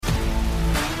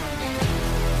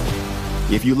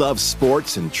If you love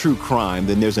sports and true crime,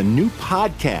 then there's a new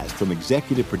podcast from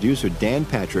executive producer Dan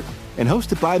Patrick and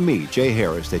hosted by me, Jay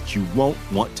Harris, that you won't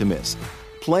want to miss.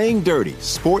 Playing Dirty: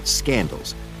 Sports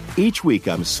Scandals. Each week,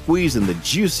 I'm squeezing the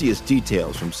juiciest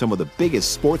details from some of the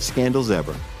biggest sports scandals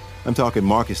ever. I'm talking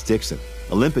Marcus Dixon,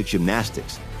 Olympic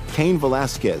gymnastics, Cain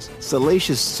Velasquez,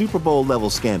 salacious Super Bowl-level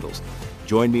scandals.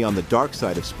 Join me on the dark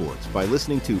side of sports by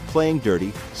listening to Playing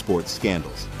Dirty: Sports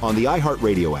Scandals on the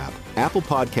iHeartRadio app, Apple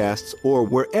Podcasts, or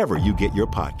wherever you get your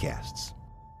podcasts.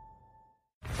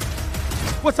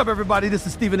 What's up, everybody? This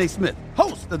is Stephen A. Smith,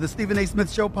 host of the Stephen A.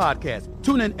 Smith Show podcast.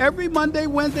 Tune in every Monday,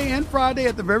 Wednesday, and Friday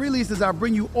at the very least as I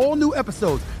bring you all new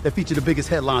episodes that feature the biggest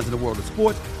headlines in the world of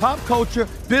sports, pop culture,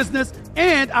 business,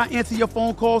 and I answer your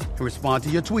phone calls and respond to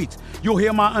your tweets. You'll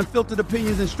hear my unfiltered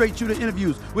opinions and straight-shooter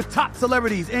interviews with top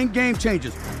celebrities and game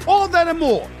changers. All that and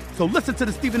more. So listen to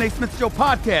the Stephen A. Smith Show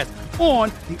podcast on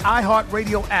the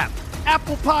iHeartRadio app,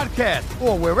 Apple Podcasts,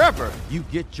 or wherever you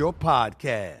get your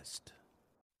podcast.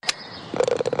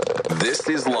 This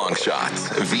is Long Shots,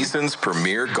 VSiN's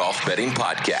premier golf betting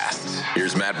podcast.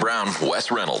 Here's Matt Brown, Wes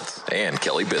Reynolds, and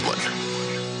Kelly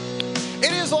Bidlin.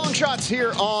 It is Long Shots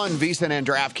here on VSiN and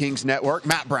DraftKings Network.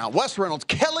 Matt Brown, Wes Reynolds,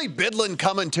 Kelly Bidlin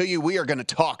coming to you. We are going to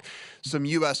talk some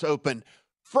U.S. Open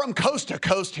from coast to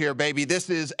coast here, baby. This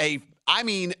is I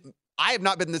have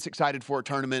not been this excited for a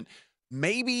tournament.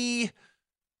 Maybe,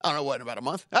 I don't know what, in about a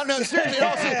month? I don't know.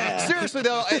 Seriously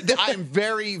though, I'm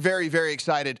very, very, very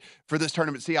excited for this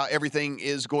tournament, see how everything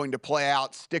is going to play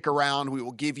out. Stick around. We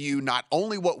will give you not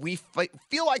only what we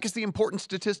feel like is the important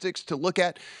statistics to look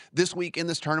at this week in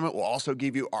this tournament, we'll also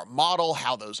give you our model,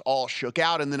 how those all shook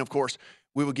out. And then, of course,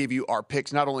 we will give you our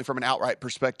picks, not only from an outright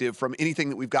perspective, from anything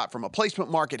that we've got from a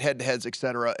placement market, head-to-heads, et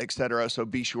cetera, et cetera. So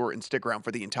be sure and stick around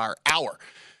for the entire hour.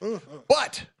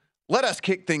 But let us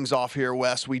kick things off here,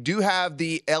 Wes. We do have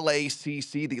the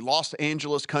LACC, the Los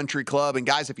Angeles Country Club. And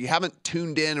guys, if you haven't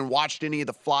tuned in and watched any of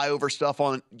the flyover stuff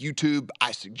on YouTube,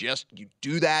 I suggest you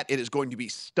do that. It is going to be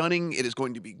stunning. It is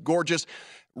going to be gorgeous.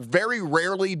 Very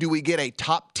rarely do we get a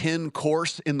top 10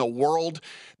 course in the world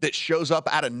that shows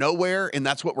up out of nowhere, and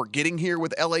that's what we're getting here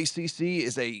with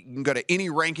LACC. You can go to any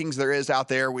rankings there is out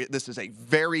there. This is a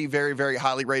very, very, very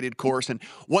highly rated course, and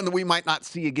one that we might not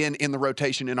see again in the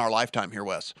rotation in our lifetime here,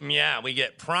 Wes. Yeah, we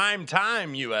get prime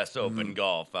time U.S. Open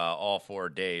golf all 4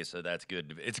 days, so that's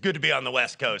good. It's good to be on the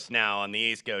West Coast now. On the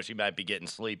East Coast, you might be getting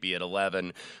sleepy at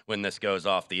 11 when this goes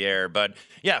off the air. But,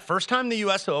 yeah, first time the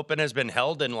U.S. Open has been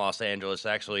held in Los Angeles,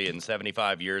 actually, in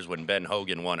 75 years when Ben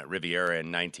Hogan won at Riviera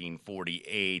in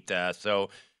 1948. So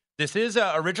this is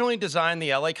originally designed,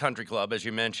 the LA Country Club, as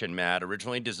you mentioned, Matt,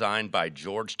 originally designed by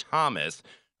George Thomas,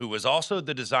 who was also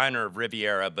the designer of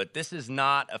Riviera, but this is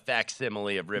not a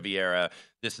facsimile of Riviera.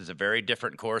 This is a very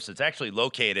different course. It's actually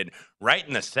located right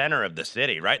in the center of the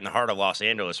city, right in the heart of Los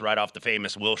Angeles, right off the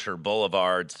famous Wilshire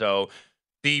Boulevard. So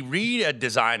the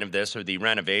redesign of this, or the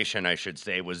renovation, I should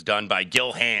say, was done by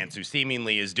Gil Hanse, who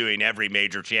seemingly is doing every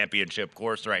major championship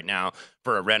course right now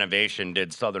for a renovation.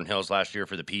 Did Southern Hills last year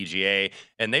for the PGA,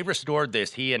 and they restored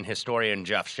this. He and historian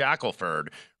Jeff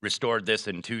Shackelford restored this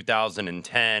in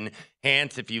 2010.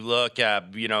 Hanse, if you look,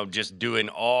 just doing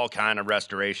all kind of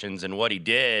restorations, and what he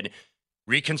did,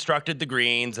 reconstructed the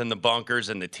greens and the bunkers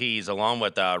and the tees, along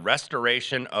with a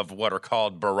restoration of what are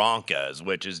called barrancas,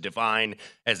 which is defined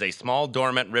as a small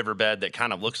dormant riverbed that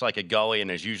kind of looks like a gully and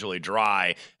is usually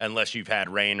dry unless you've had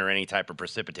rain or any type of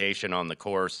precipitation on the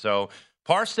course. So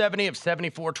par 70 of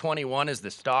 74.21 is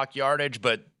the stock yardage,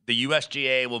 but the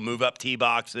USGA will move up tee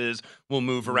boxes, will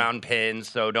move around pins,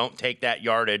 so don't take that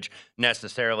yardage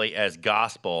necessarily as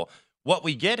gospel. What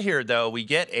we get here, though, we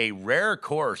get a rare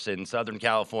course in Southern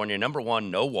California. Number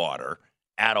one, no water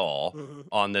at all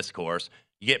on this course.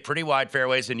 You get pretty wide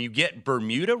fairways, and you get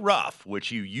Bermuda rough,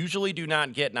 which you usually do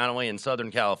not get not only in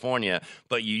Southern California,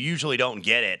 but you usually don't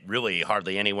get it really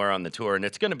hardly anywhere on the tour. And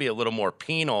it's going to be a little more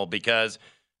penal because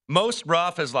most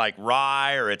rough is like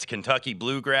rye or it's Kentucky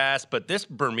bluegrass, but this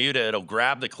Bermuda, it'll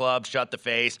grab the club, shut the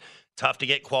face. Tough to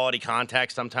get quality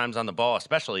contact sometimes on the ball,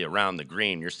 especially around the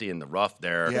green. You're seeing the rough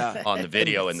there on the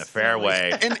video in the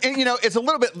fairway. And it's a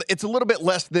little bit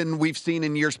less than we've seen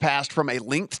in years past from a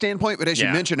length standpoint. But as you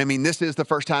mentioned, I mean, this is the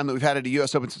first time that we've had it at a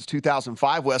U.S. Open since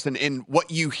 2005, Wes. And what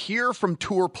you hear from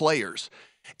tour players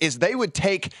is they would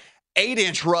take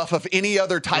 8-inch rough of any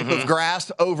other type of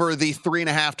grass over the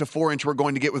 3.5 to 4 inch we're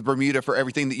going to get with Bermuda for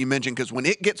everything that you mentioned. Because when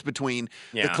it gets between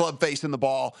the club face and the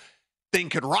ball, thing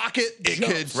could rocket, it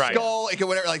could skull, it could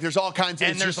whatever. Like there's all kinds of,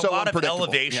 and there's a lot of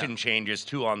elevation changes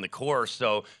too on the course.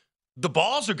 So the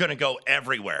balls are going to go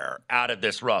everywhere out of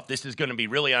this rough. This is going to be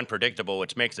really unpredictable,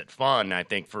 which makes it fun, I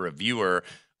think, for a viewer.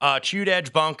 Chewed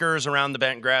edge bunkers around the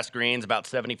bent grass greens, about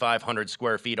 7,500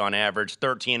 square feet on average,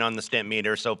 13 on the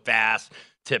Stimpmeter, so fast,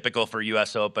 typical for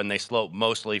U.S. Open. They slope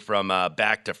mostly from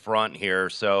back to front here,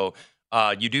 so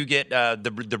you do get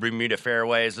the Bermuda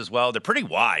fairways as well. They're pretty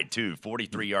wide, too,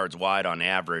 43 yards wide on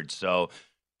average, so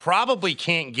probably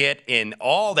can't get in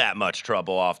all that much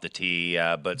trouble off the tee,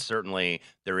 but certainly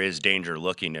there is danger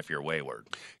looking if you're wayward.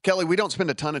 Kelly, we don't spend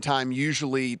a ton of time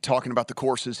usually talking about the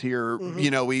courses here.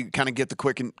 Mm-hmm. We kind of get the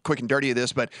quick and dirty of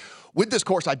this, but with this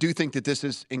course, I do think that this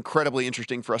is incredibly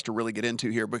interesting for us to really get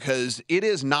into here because it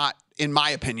is not, in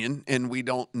my opinion, and we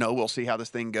don't know, we'll see how this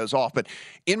thing goes off, but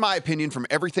in my opinion, from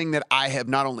everything that I have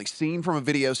not only seen from a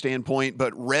video standpoint,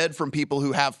 but read from people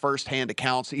who have firsthand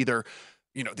accounts, either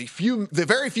the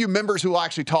very few members who will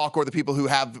actually talk or the people who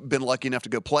have been lucky enough to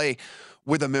go play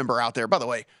with a member out there. By the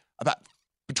way, about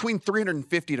between $350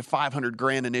 to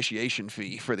 $500,000 initiation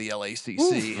fee for the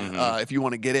LACC if you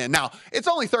want to get in. Now, it's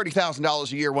only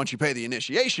 $30,000 a year once you pay the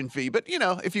initiation fee, but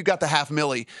if you've got the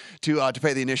 $500,000 to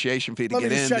pay the initiation fee to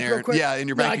get in there, in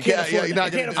your bank account, you're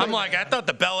not going to. I'm like, I thought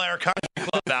the Bel Air Country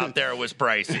Club out there was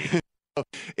pricey.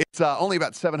 It's only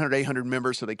about 700, 800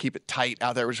 members, so they keep it tight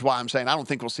out there, which is why I'm saying I don't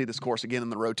think we'll see this course again in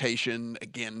the rotation,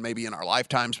 again, maybe in our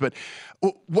lifetimes. But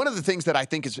one of the things that I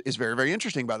think is very, very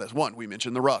interesting about this, one, we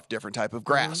mentioned the rough, different type of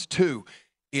grass. Mm-hmm. Two,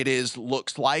 it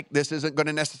looks like this isn't going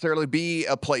to necessarily be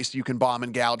a place you can bomb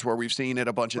and gouge where we've seen at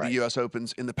a bunch of the U.S.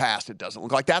 Opens in the past. It doesn't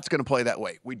look like that's going to play that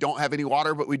way. We don't have any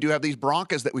water, but we do have these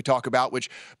Broncas that we talk about, which,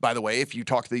 by the way, if you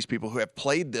talk to these people who have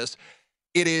played this,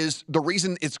 it is the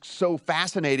reason it's so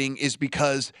fascinating is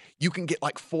because you can get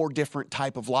like 4 different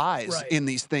type of lies in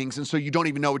these things. And so you don't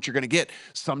even know what you're going to get.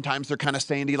 Sometimes they're kind of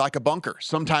sandy like a bunker.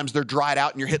 Sometimes they're dried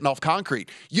out and you're hitting off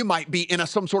concrete. You might be in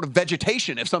some sort of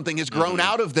vegetation if something has grown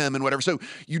out of them and whatever. So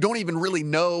you don't even really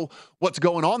know what's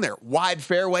going on there. Wide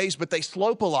fairways, but they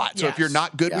slope a lot. So if you're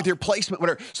not good with your placement,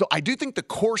 whatever. So I do think the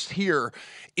course here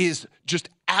is just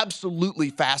absolutely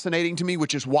fascinating to me,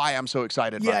 which is why I'm so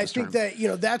excited about this tournament.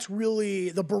 That, that's really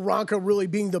the Barranca really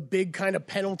being the big kind of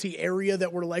penalty area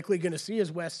that we're likely going to see,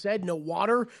 as Wes said, no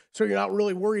water. So you're not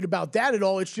really worried about that at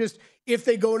all. It's just if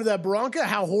they go into that Barranca,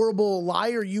 how horrible a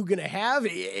lie are you going to have?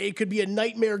 It could be a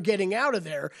nightmare getting out of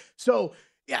there. So,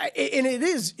 yeah, and it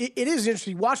is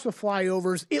interesting. Watch the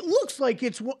flyovers. It looks like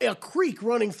it's a creek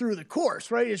running through the course,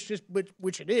 right? It's just,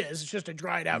 which it is. It's just a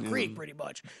dried out creek pretty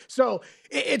much. So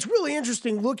it's really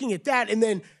interesting looking at that. And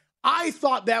then I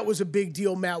thought that was a big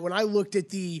deal, Matt, when I looked at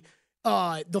the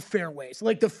fairways.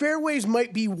 Like the fairways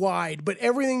might be wide, but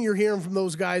everything you're hearing from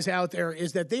those guys out there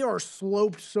is that they are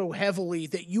sloped so heavily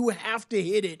that you have to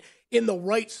hit it in the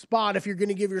right spot if you're going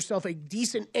to give yourself a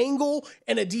decent angle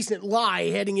and a decent lie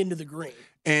heading into the green.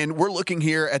 And we're looking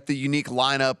here at the unique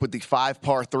lineup with the 5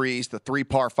 par 3s, the 3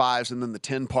 par 5s, and then the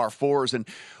 10 par 4s. And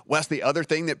Wes, the other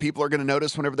thing that people are going to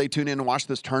notice whenever they tune in and watch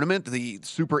this tournament, the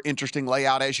super interesting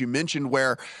layout, as you mentioned,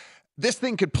 where this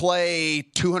thing could play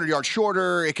 200 yards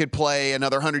shorter. It could play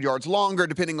another 100 yards longer,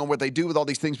 depending on what they do with all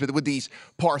these things. But with these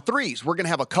par 3s, we're going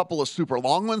to have a couple of super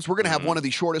long ones. We're going to have one of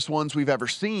the shortest ones we've ever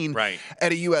seen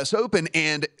at a U.S. Open.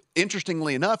 And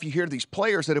interestingly enough, you hear these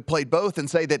players that have played both and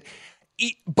say that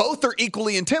both are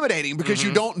equally intimidating because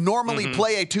you don't normally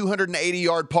play a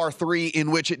 280-yard par 3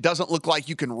 in which it doesn't look like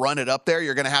you can run it up there.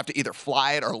 You're going to have to either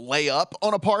fly it or lay up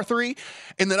on a par 3.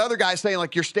 And then other guys saying,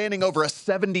 like, you're standing over a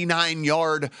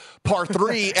 79-yard par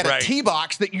 3 at a tee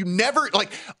box that you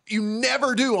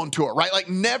never do on tour, right? Like,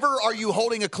 never are you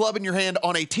holding a club in your hand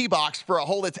on a tee box for a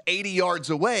hole that's 80 yards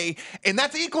away. And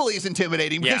that's equally as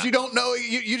intimidating because you don't know,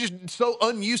 you're just so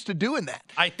unused to doing that.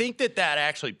 I think that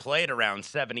actually played around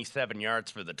 77 yards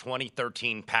for the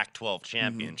 2013 Pac-12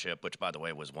 championship, which, by the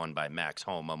way, was won by Max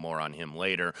Homa. More on him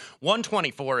later.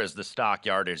 124 is the stock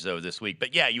yardage, though, this week.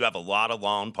 But, yeah, you have a lot of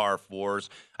long par 4s.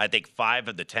 I think 5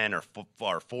 of the 10 are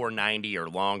 490 or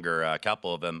longer, a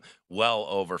couple of them well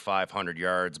over 500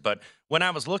 yards. But when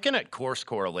I was looking at course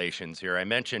correlations here, I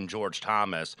mentioned George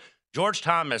Thomas. George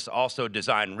Thomas also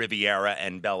designed Riviera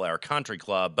and Bel Air Country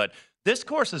Club, but this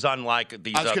course is unlike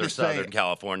these other Southern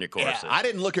California courses. I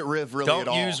didn't look at Riv really at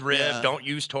all. Don't use Riv. Don't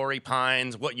use Torrey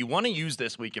Pines. What you want to use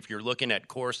this week if you're looking at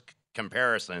course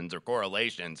comparisons or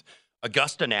correlations,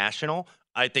 Augusta National,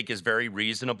 I think, is very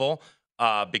reasonable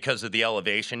because of the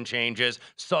elevation changes.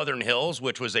 Southern Hills,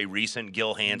 which was a recent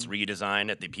Gil Hanse redesign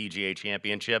at the PGA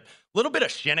Championship. A little bit of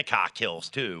Shinnecock Hills,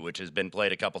 too, which has been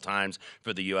played a couple times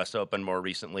for the U.S. Open more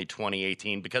recently,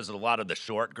 2018, because of a lot of the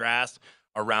short grass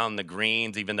around the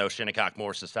greens, even though Shinnecock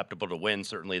more susceptible to wind,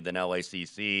 certainly, than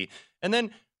LACC. And then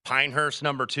Pinehurst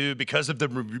number 2 because of the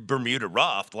Bermuda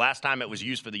rough. The last time it was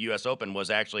used for the U.S. Open was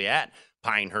actually at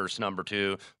Pinehurst number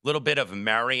 2. A little bit of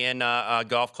Marion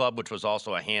Golf Club, which was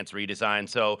also a Hans redesign.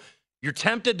 So you're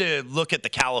tempted to look at the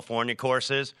California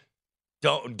courses.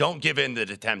 Don't give in to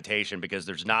the temptation because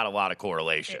there's not a lot of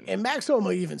correlation. And Max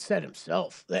Homa even said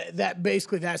himself that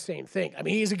basically that same thing. I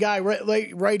mean, he's a guy,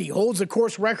 right? He holds a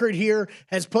course record here,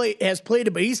 has played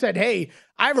it, but he said, hey,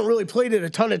 I haven't really played it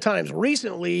a ton of times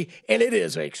recently, and it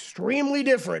is extremely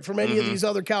different from any of these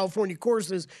other California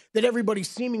courses that everybody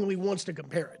seemingly wants to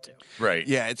compare it to. Right.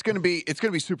 Yeah, it's going to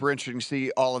be super interesting to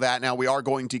see all of that. Now, we are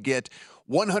going to get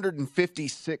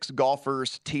 156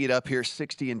 golfers teed up here.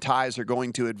 60 in ties are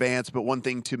going to advance. But one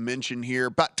thing to mention here,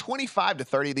 about 25 to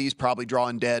 30 of these probably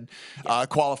drawing dead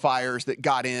qualifiers that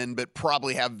got in, but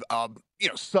probably have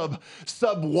sub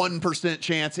 1%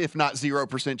 chance, if not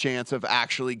 0% chance of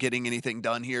actually getting anything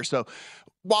done here. So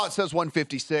while it says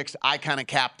 156, I kind of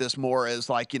cap this more as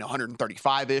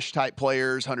 135-ish type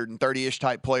players, 130-ish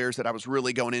type players that I was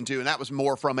really going into. And that was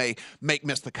more from a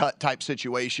miss the cut type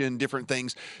situation, different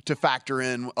things to factor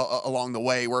in along the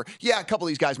way where, a couple of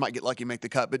these guys might get lucky and make the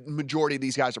cut, but majority of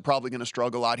these guys are probably going to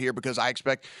struggle out here because I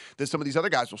expect that some of these other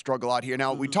guys will struggle out here.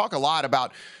 Now, we talk a lot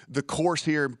about the course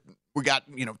here. We got,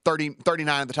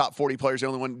 39 of the top 40 players. The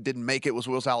only one that didn't make it was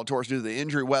Will Zalatoris due to the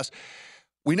injury. Wes,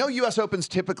 we know U.S. Opens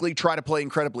typically try to play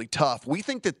incredibly tough. We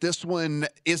think that this one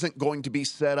isn't going to be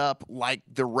set up like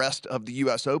the rest of the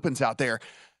U.S. Opens out there.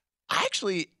 I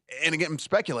actually, and again, I'm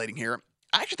speculating here,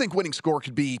 I actually think winning score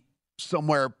could be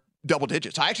somewhere double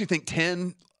digits. I actually think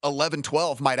 10, 11,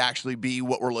 12 might actually be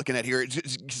what we're looking at here.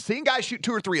 Seeing guys shoot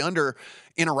 2 or 3 under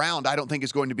in a round, I don't think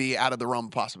is going to be out of the realm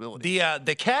of possibility.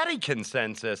 The caddy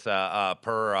consensus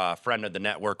per friend of the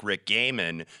network, Rick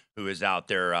Gaiman, who is out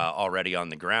there already on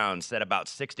the ground, said about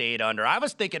 6 to 8 under. I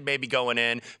was thinking maybe going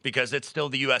in because it's still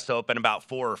the U.S. Open, about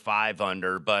 4 or 5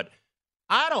 under, but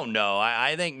I don't know.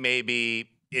 I think maybe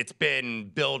it's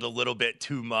been billed a little bit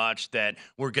too much that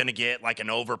we're going to get like an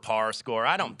over par score.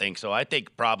 I don't think so. I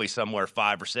think probably somewhere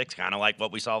 5 or 6, kind of like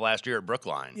what we saw last year at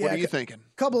Brookline. Yeah, what are you thinking?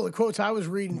 A couple of the quotes I was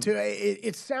reading too.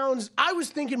 It sounds, I was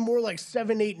thinking more like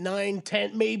 7, 8, 9,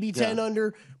 10, maybe 10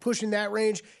 under, pushing that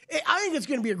range. I think it's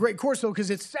going to be a great course though, because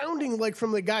it's sounding like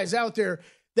from the guys out there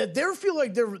that they feel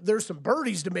like there's some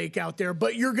birdies to make out there,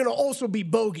 but you're going to also be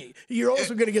bogey. You're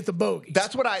also going to get the bogey.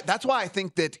 That's why I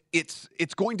think that it's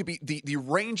going to be the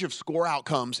range of score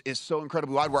outcomes is so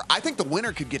incredibly wide. Where I think the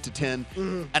winner could get to 10,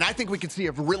 and I think we could see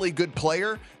a really good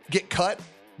player get cut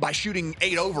by shooting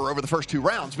 8 over the first 2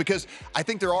 rounds, because I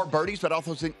think there are birdies, but I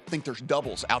also think there's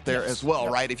doubles out there as well,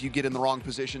 right? If you get in the wrong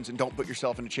positions and don't put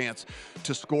yourself in a chance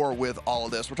to score with all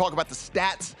of this. We're talking about the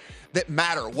stats that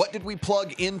matter. What did we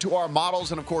plug into our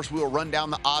models? And of course, we will run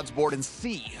down the odds board and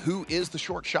see who is the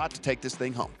short shot to take this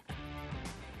thing home.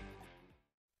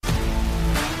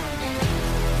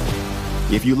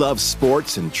 If you love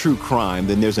sports and true crime,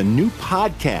 then there's a new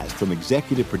podcast from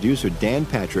executive producer Dan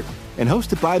Patrick and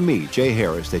hosted by me, Jay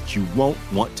Harris, that you won't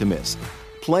want to miss.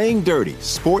 Playing Dirty: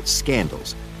 Sports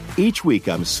Scandals. Each week,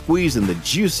 I'm squeezing the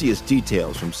juiciest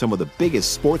details from some of the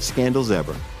biggest sports scandals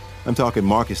ever. I'm talking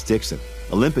Marcus Dixon,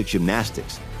 Olympic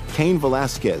gymnastics, Cain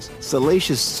Velasquez,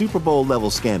 salacious Super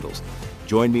Bowl-level scandals.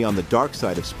 Join me on the dark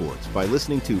side of sports by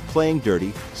listening to Playing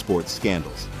Dirty: Sports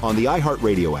Scandals on the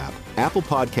iHeartRadio app, Apple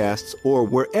Podcasts, or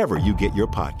wherever you get your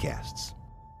podcasts.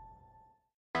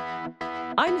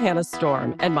 I'm Hannah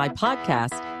Storm, and my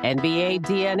podcast, NBA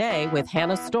DNA with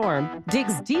Hannah Storm,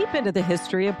 digs deep into the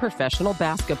history of professional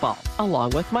basketball,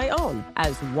 along with my own,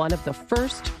 as one of the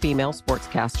first female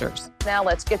sportscasters. Now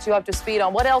let's get you up to speed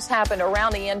on what else happened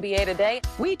around the NBA today.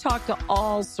 We talked to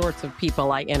all sorts of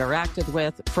people I interacted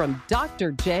with, from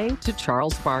Dr. J to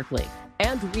Charles Barkley,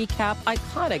 and recap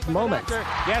iconic moments.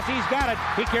 Yes, he's got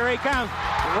it. Here he comes.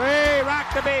 Way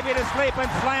rock the baby to sleep and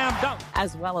slam dunk.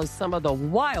 As well as some of the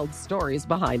wild stories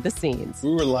behind the scenes.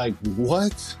 We were like,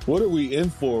 what? What are we in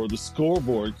for? The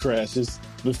scoreboard crashes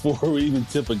before we even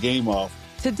tip a game off.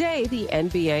 Today, the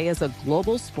NBA is a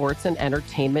global sports and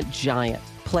entertainment giant.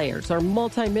 Players are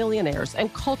multimillionaires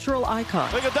and cultural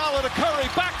icons. Iguodala to Curry,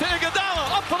 back to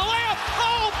Iguodala, up for the layup.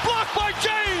 Oh, blocked by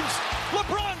James.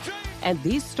 LeBron James. And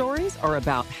these stories are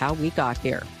about how we got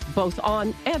here, both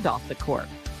on and off the court.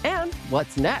 And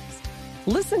what's next?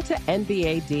 Listen to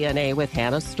NBA DNA with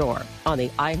Hannah Storm on the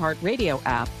iHeartRadio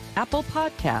app, Apple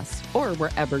Podcasts, or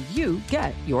wherever you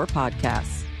get your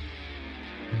podcasts.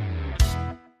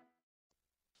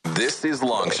 This is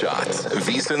Long Shots,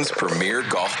 VSiN's premier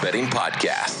golf betting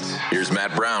podcast. Here's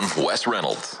Matt Brown, Wes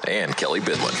Reynolds, and Kelly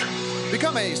Bidlin.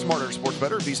 Become a smarter sports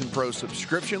bettor. VSiN Pro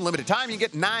subscription. Limited time. You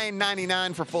get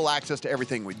 $9.99 for full access to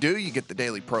everything we do. You get the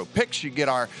daily pro picks. You get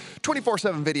our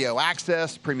 24/7 video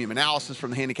access, premium analysis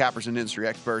from the handicappers and industry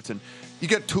experts, and you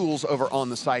get tools over on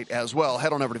the site as well.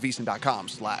 Head on over to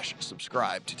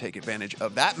VSiN.com/subscribe to take advantage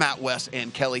of that. Matt, Wes,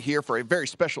 and Kelly here for a very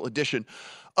special edition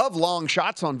of Long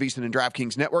Shots on VSiN and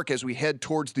DraftKings Network as we head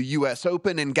towards the U.S.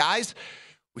 Open. And guys,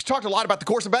 we talked a lot about the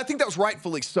course, but I think that was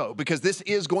rightfully so because this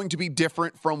is going to be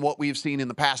different from what we've seen in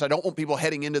the past. I don't want people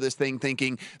heading into this thing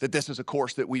thinking that this is a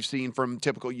course that we've seen from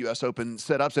typical U.S. Open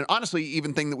setups. And honestly,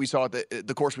 even thing that we saw at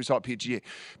the course we saw at PGA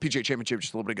Championship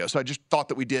just a little bit ago. So I just thought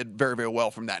that we did very, very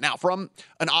well from that. Now, from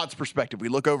an odds perspective, we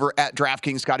look over at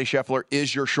DraftKings. Scotty Scheffler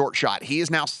is your short shot. He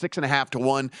is now 6.5 to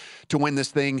 1 to win this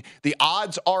thing. The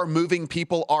odds are moving.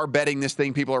 People are betting this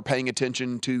thing. People are paying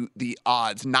attention to the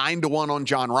odds. 9 to 1 on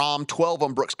Jon Rahm, 12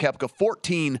 on Brooks Koepka,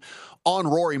 14 on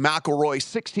Rory McIlroy,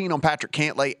 16 on Patrick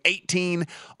Cantlay, 18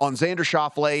 on Xander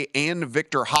Schauffele and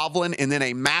Victor Hovland, and then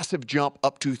a massive jump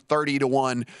up to 30 to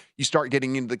 1. You start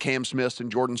getting into the Cam Smiths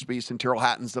and Jordan Spieth and Tyrrell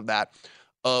Hattons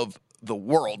of the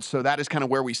world. So that is kind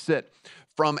of where we sit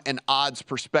from an odds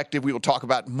perspective. We will talk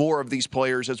about more of these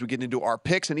players as we get into our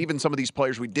picks, and even some of these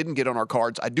players we didn't get on our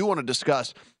cards. I do want to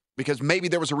discuss because maybe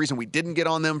there was a reason we didn't get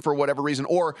on them for whatever reason,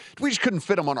 or we just couldn't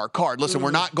fit them on our card. Listen, we're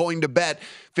not going to bet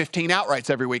 15 outrights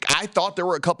every week. I thought there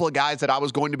were a couple of guys that I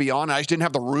was going to be on, and I just didn't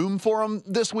have the room for them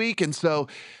this week, and so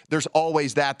there's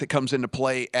always that comes into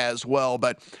play as well.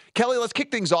 But, Kelly, let's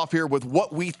kick things off here with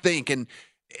what we think. And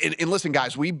listen,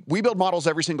 guys, we build models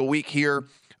every single week here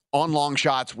on Long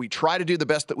Shots. We try to do the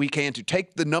best that we can to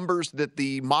take the numbers that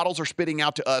the models are spitting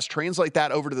out to us, translate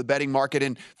that over to the betting market,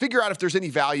 and figure out if there's any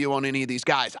value on any of these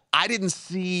guys. I didn't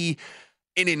see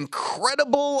an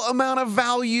incredible amount of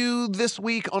value this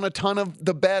week on a ton of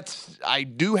the bets. I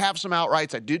do have some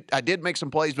outrights. I did make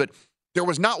some plays, but there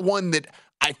was not one that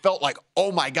I felt like,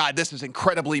 oh my God, this is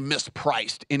incredibly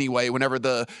mispriced anyway, whenever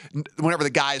the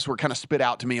guys were kind of spit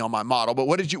out to me on my model. But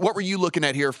what were you looking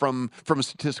at here from a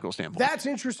statistical standpoint? That's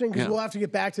interesting because we'll have to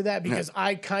get back to that because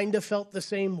I kind of felt the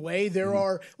same way. There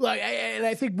are, and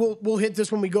I think we'll hit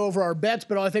this when we go over our bets,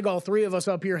 but I think all three of us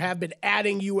up here have been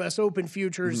adding U.S. Open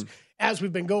futures as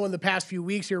we've been going the past few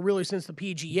weeks here, really since the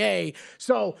PGA.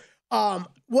 So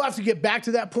we'll have to get back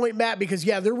to that point, Matt, because,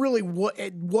 there really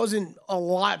it wasn't a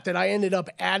lot that I ended up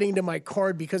adding to my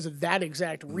card because of that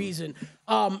exact reason.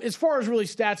 As far as really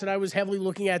stats that I was heavily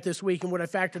looking at this week and what I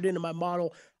factored into my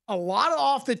model, a lot of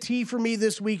off the tee for me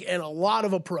this week and a lot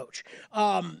of approach.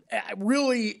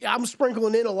 Really, I'm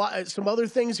sprinkling in some other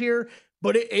things here,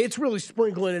 but it's really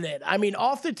sprinkling it in. I mean,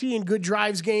 off the tee and good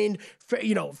drives gained,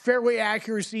 fairway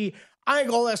accuracy. I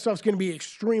think all that stuff's going to be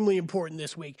extremely important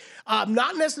this week.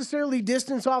 Not necessarily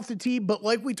distance off the tee, but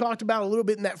like we talked about a little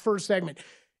bit in that first segment,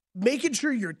 making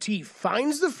sure your tee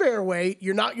finds the fairway.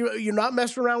 You're not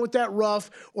messing around with that rough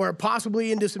or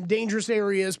possibly into some dangerous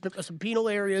areas, some penal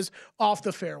areas off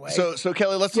the fairway. So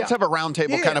Kelly, let's have a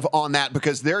roundtable kind of on that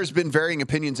because there's been varying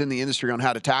opinions in the industry on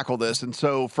how to tackle this. And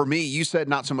so for me, you said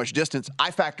not so much distance.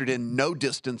 I factored in no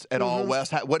distance at all.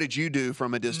 Wes, what did you do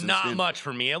from a distance? Not much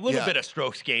for me. A little bit of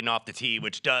strokes gained off the tee,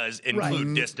 which does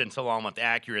include distance along with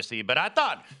accuracy. But I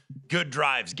thought good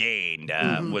drives gained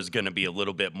was going to be a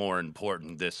little bit more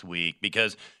important this week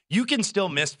because you can still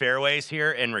miss fairways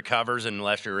here and recovers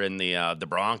unless you're in the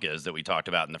Broncos that we talked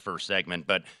about in the first segment.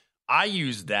 But I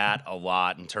use that a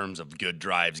lot in terms of good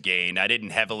drives gained. I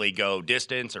didn't heavily go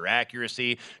distance or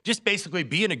accuracy, just basically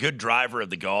being a good driver of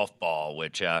the golf ball,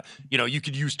 which, you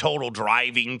could use total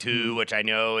driving too, which I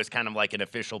know is kind of like an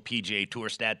official PGA Tour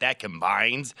stat that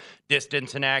combines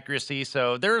distance and accuracy.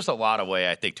 So there's a lot of way,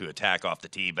 I think, to attack off the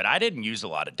tee, but I didn't use a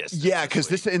lot of distance. Yeah, because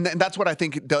that's what I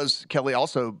think does, Kelly,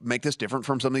 also make this different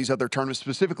from some of these other tournaments,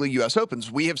 specifically U.S. Opens.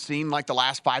 We have seen like the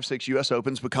last 5-6 U.S.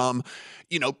 Opens become,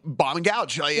 bomb and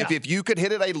gouge. If you could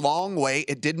hit it a long way,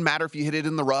 it didn't matter if you hit it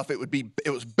in the rough. It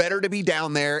was better to be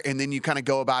down there, and then you kind of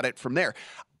go about it from there.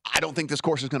 I don't think this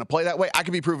course is going to play that way. I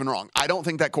could be proven wrong. I don't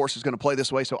think that course is going to play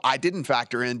this way, so I didn't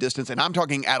factor in distance, and I'm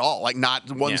talking at all, like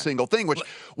not one single thing, which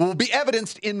will be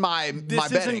evidenced in my betting.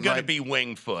 This isn't going to be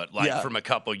Winged Foot from a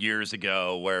couple years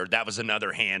ago where that was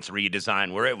another Hans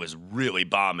redesign where it was really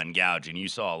bomb and gouging. You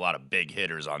saw a lot of big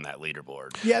hitters on that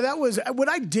leaderboard. Yeah, that was what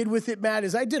I did with it, Matt,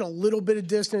 is I did a little bit of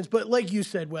distance, but like you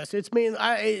said, Wes, it's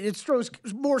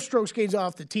more strokes gains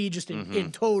off the tee just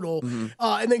in total,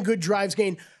 and then good drives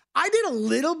gained. I did a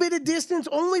little bit of distance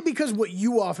only because what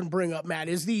you often bring up, Matt,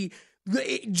 is the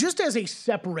just as a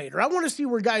separator. I want to see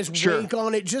where guys rank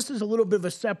on it just as a little bit of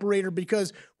a separator,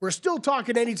 because we're still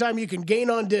talking anytime you can gain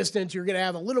on distance, you're going to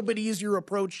have a little bit easier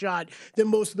approach shot than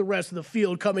most of the rest of the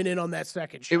field coming in on that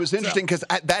second shot. It was interesting because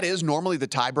that is normally the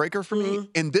tiebreaker for me.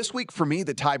 And this week for me,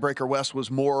 the tiebreaker, Wes, was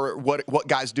more what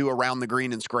guys do around the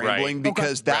green and scrambling,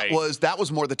 because that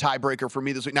was more the tiebreaker for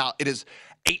me this week. Now, it is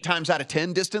 8 times out of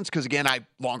 10 distance because, again,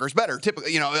 longer is better.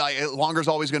 Typically, longer is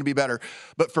always going to be better.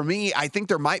 But for me, I think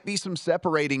there might be some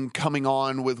separating coming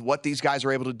on with what these guys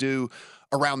are able to do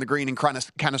around the green and kind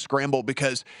of scramble,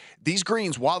 because these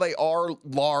greens, while they are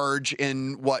large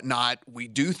and whatnot, we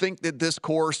do think that this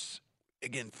course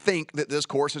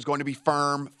is going to be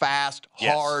firm, fast,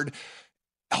 hard.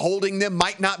 Holding them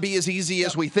might not be as easy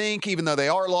as we think, even though they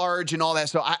are large and all that.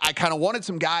 So I kind of wanted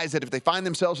some guys that if they find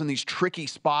themselves in these tricky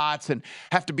spots and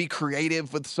have to be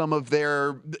creative with some of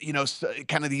their,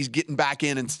 kind of these getting back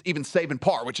in and even saving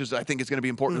par, which is, I think, is going to be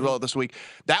important as well this week.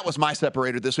 That was my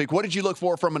separator this week. What did you look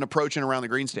for from an approach and around the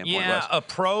green standpoint, Wes?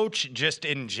 Approach just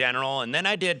in general. And then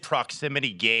I did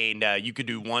proximity gain. You could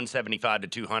do 175 to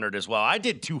 200 as well. I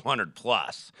did 200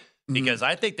 plus. Because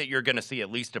I think that you're going to see at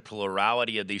least a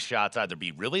plurality of these shots either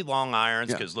be really long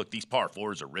irons, because, look, these par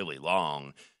fours are really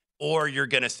long, or you're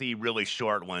going to see really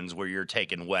short ones where you're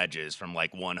taking wedges from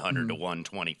like 100 to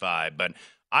 125. But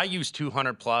I use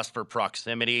 200 plus for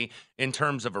proximity. In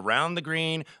terms of around the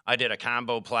green, I did a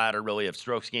combo platter really of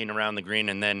strokes gained around the green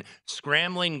and then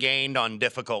scrambling gained on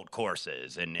difficult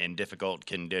courses and difficult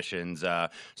conditions.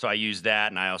 So I used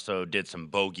that, and I also did some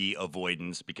bogey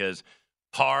avoidance because –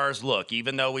 pars, look,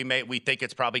 even though we think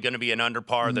it's probably going to be an under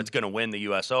par that's going to win the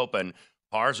U.S. Open,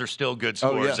 pars are still good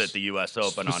scores at the U.S.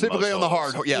 Open. Specifically on the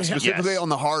hard holes. Specifically on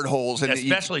the hard holes. And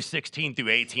especially 16 through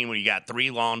 18 when you got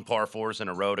 3 long par 4s in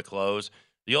a row to close.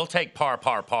 You'll take par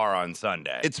on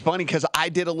Sunday. It's funny because I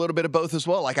did a little bit of both as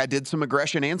well. Like I did some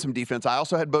aggression and some defense. I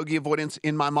also had bogey avoidance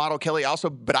in my model, Kelly.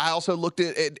 But I also looked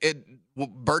at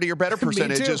birdie or better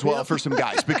percentage as well for some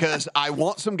guys, because I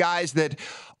want some guys that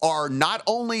are not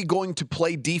only going to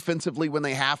play defensively when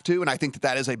they have to, and I think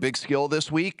that is a big skill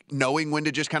this week, knowing when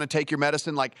to just kind of take your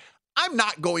medicine. Like, I'm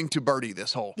not going to birdie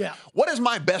this hole. Yeah. What is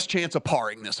my best chance of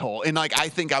parring this hole? And I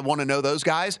think I want to know those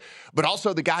guys, but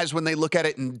also the guys when they look at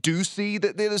it and do see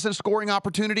that it is a scoring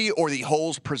opportunity or the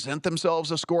holes present themselves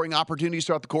as scoring opportunities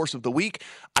throughout the course of the week.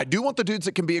 I do want the dudes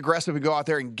that can be aggressive and go out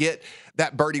there and get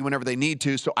that birdie whenever they need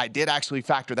to. So I did actually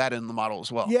factor that in the model as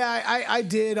well. Yeah, I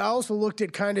did. I also looked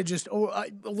at kind of just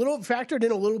factored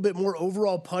in a little bit more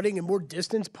overall putting and more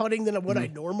distance putting than what I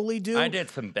normally do. I did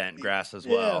some bent grass as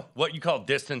well. Yeah. What you call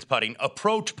distance putting.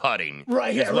 Approach putting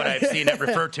is what I've seen it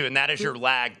referred to, and that is your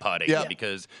lag putting,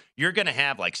 because you're going to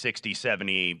have like 60,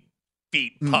 70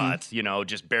 feet putts,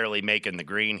 just barely making the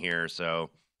green here. So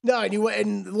no,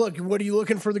 and look, what are you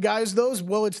looking for the guys? Those?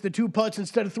 Well, it's the 2 putts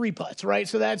instead of 3 putts, right?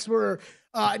 So that's where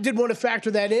I did want to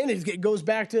factor that in. It goes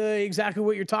back to exactly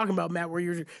what you're talking about, Matt,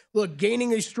 where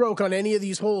gaining a stroke on any of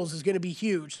these holes is going to be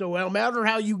huge. So no matter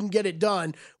how you can get it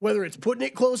done, whether it's putting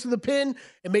it close to the pin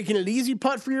and making an easy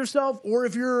putt for yourself, or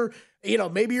if you're,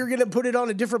 maybe you're going to put it on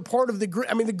a different part of the green.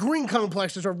 I mean, the green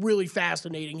complexes are really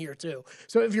fascinating here too.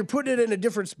 So if you're putting it in a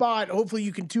different spot, hopefully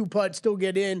you can 2-putt, still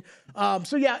get in.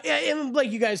 And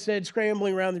like you guys said,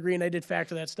 scrambling around the green, I did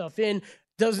factor that stuff in.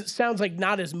 Sounds like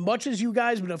not as much as you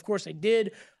guys, but of course I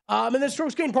did. And then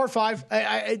strokes gained par 5.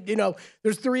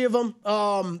 There's 3 of them.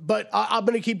 But I'm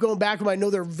going to keep going back to them. I know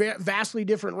they're vastly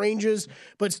different ranges,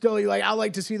 but still, I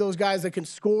like to see those guys that can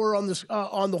score on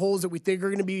the holes that we think are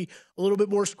going to be a little bit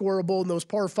more scoreable in those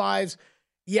par 5s.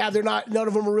 Yeah, none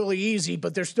of them are really easy,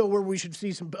 but they're still where we should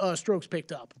see some strokes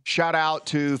picked up. Shout out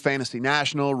to Fantasy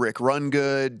National, Rick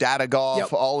Rungood, Data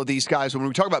Golf, all of these guys. When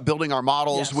we talk about building our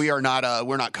models, we are not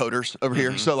we're not coders over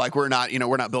here. So we're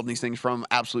not building these things from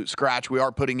absolute scratch. We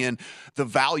are putting in the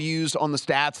values on the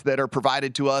stats that are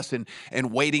provided to us and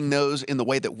weighting those in the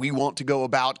way that we want to go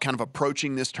about kind of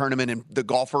approaching this tournament and the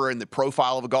golfer and the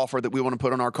profile of a golfer that we want to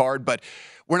put on our card. But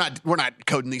we're not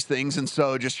coding these things, and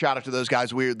so just shout out to those guys.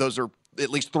 Those are at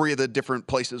least 3 of the different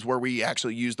places where we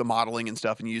actually use the modeling and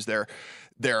stuff and use their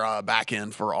back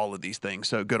end for all of these things.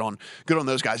 So good on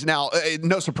those guys. Now,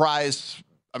 no surprise,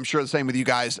 I'm sure the same with you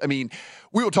guys. I mean,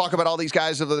 we will talk about all these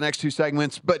guys over the next 2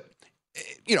 segments, but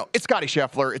it's Scotty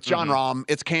Scheffler, it's Jon Rahm,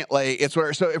 it's Cantlay, it's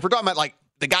where. So if we're talking about like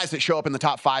the guys that show up in the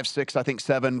top 5, 6, I think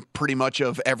 7, pretty much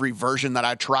of every version that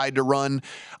I tried to run,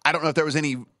 I don't know if there was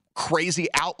any crazy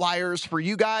outliers for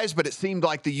you guys, but it seemed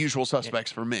like the usual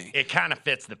suspects for me. It kind of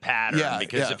fits the pattern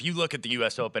because if you look at the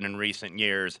U.S. Open in recent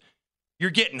years,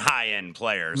 you're getting high-end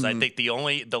players. I think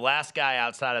the last guy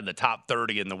outside of the top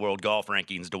 30 in the world golf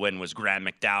rankings to win was Graham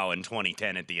McDowell in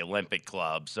 2010 at the Olympic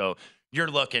Club. So you're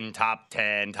looking top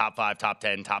 10, top 5, top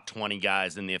 10, top 20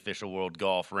 guys in the official World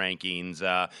Golf Rankings.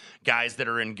 Guys that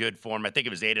are in good form. I think it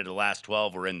was 8 of the last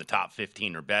 12 were in the top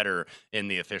 15 or better in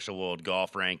the official World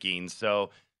Golf Rankings.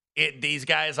 So these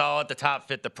guys all at the top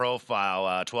fit the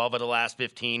profile. 12 of the last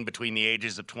 15 between the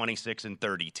ages of 26 and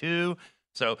 32.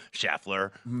 So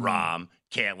Scheffler, Rahm,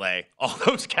 Cantlay, all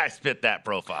those guys fit that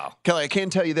profile. Kelly, I can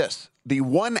tell you this. The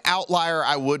one outlier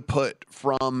I would put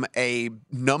from a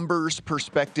numbers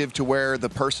perspective to where the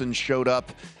person showed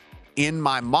up in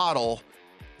my model,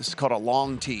 this is called a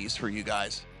long tease for you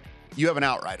guys. You have an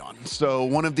outright on. So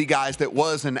one of the guys that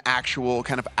was an actual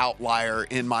kind of outlier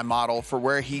in my model for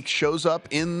where he shows up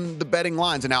in the betting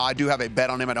lines. And now I do have a bet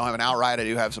on him. I don't have an outright. I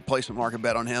do have a placement market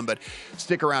bet on him. But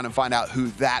stick around and find out who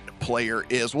that player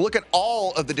is. We'll look at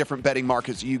all of the different betting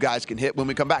markets you guys can hit when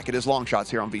we come back. It is Long Shots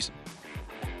here on VSiN.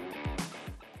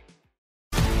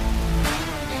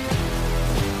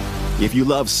 If you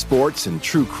love sports and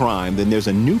true crime, then there's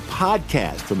a new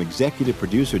podcast from executive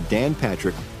producer Dan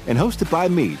Patrick and hosted by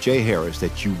me, Jay Harris,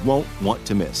 that you won't want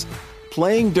to miss.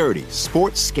 Playing Dirty: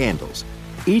 Sports Scandals.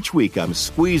 Each week, I'm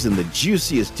squeezing the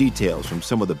juiciest details from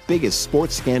some of the biggest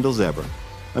sports scandals ever.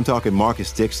 I'm talking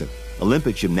Marcus Dixon,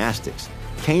 Olympic gymnastics,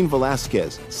 Cain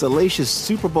Velasquez, salacious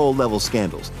Super Bowl-level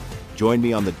scandals. Join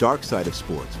me on the dark side of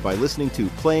sports by listening to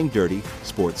Playing Dirty: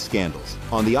 Sports Scandals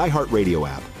on the iHeartRadio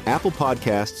app, Apple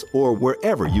Podcasts, or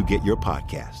wherever you get your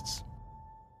podcasts.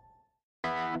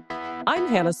 I'm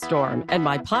Hannah Storm, and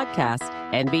my podcast,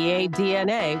 NBA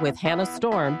DNA with Hannah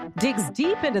Storm, digs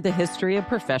deep into the history of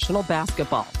professional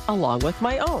basketball, along with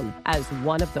my own, as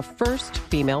one of the first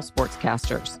female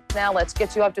sportscasters. Now let's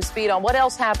get you up to speed on what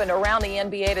else happened around the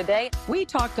NBA today. We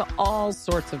talk to all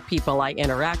sorts of people I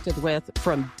interacted with,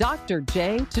 from Dr.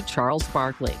 J to Charles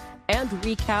Barkley, and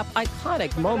recap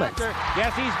iconic moments.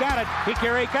 Yes, he's got it.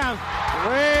 Here he comes.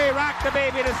 Way rock the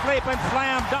baby to sleep and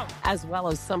slam dunk. As well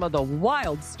as some of the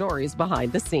wild stories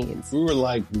behind the scenes. We were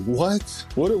like, what?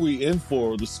 What are we in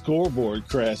for? The scoreboard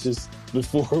crashes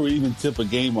before we even tip a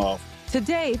game off.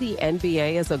 Today, the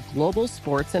NBA is a global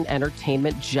sports and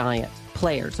entertainment giant.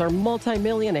 Players are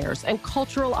multimillionaires and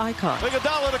cultural icons.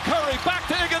 Iguodala to Curry, back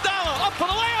to Iguodala, up for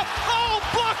the layup.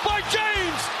 Oh, blocked by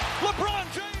James.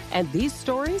 LeBron James. And these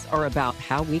stories are about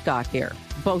how we got here,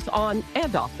 both on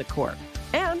and off the court.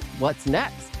 And what's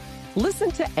next?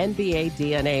 Listen to NBA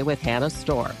DNA with Hannah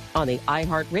Storm on the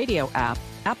iHeartRadio app,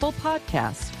 Apple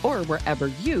Podcasts, or wherever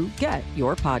you get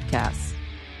your podcasts.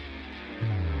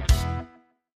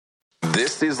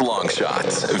 This is Long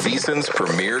Shots, VSiN's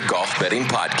premier golf betting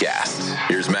podcast.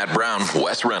 Here's Matt Brown,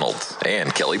 Wes Reynolds,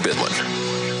 and Kelly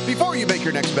Bidlin. Before you make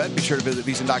your next bet, be sure to visit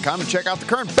VSiN.com and check out the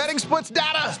current betting splits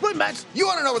data. Split bets. You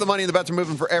want to know where the money and the bets are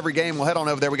moving for every game? Well, head on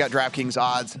over there. We got DraftKings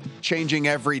odds changing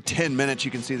every 10 minutes.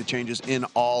 You can see the changes in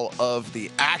all of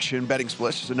the action. Betting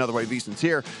splits, just another way VSiN's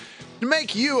here to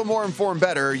make you a more informed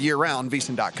bettor year-round.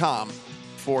 VSiN.com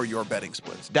for your betting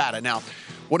splits data. Now,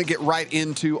 want to get right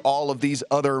into all of these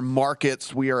other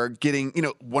markets. We are getting,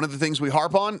 one of the things we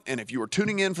harp on, and if you are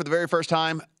tuning in for the very first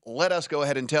time, let us go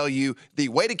ahead and tell you the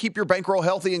way to keep your bankroll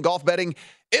healthy in golf betting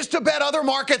is to bet other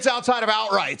markets outside of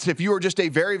outrights. If you are just a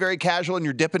very, very casual and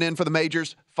you're dipping in for the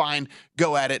majors, fine,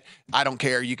 go at it. I don't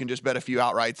care. You can just bet a few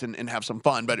outrights and have some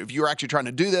fun. But if you're actually trying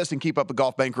to do this and keep up a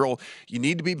golf bankroll, you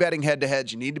need to be betting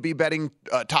head-to-heads. You need to be betting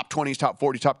top 20s, top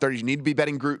 40s, top 30s. You need to be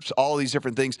betting groups, all of these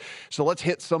different things. So let's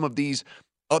hit some of these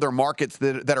other markets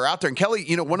that are out there. And Kelly,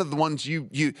 one of the ones you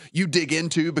dig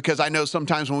into, because I know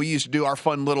sometimes when we used to do our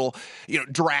fun little,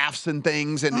 drafts and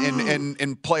things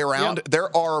and play around, yep,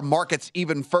 there are markets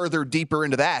even further deeper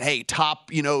into that. Hey,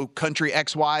 top, country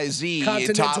XYZ,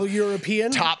 continental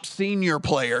European, top senior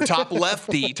player, top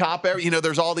lefty, top,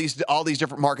 there's all these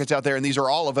different markets out there, and these are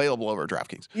all available over at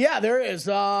DraftKings. Yeah, there is.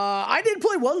 I did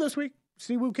play one this week.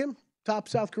 Siwoo Kim, top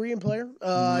South Korean player.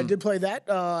 I did play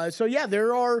that. So yeah,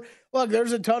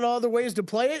 there's a ton of other ways to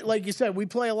play it. Like you said, we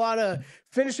play a lot of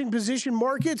finishing position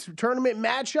markets, tournament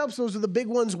matchups. Those are the big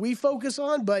ones we focus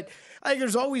on. But I think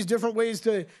there's always different ways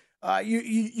to.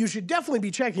 You should definitely be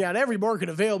checking out every market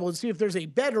available and see if there's a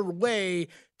better way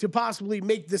to possibly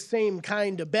make the same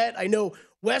kind of bet. I know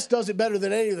Wes does it better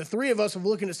than any of the three of us of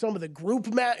looking at some of the group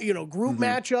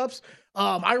matchups.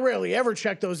 I rarely ever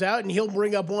check those out, and he'll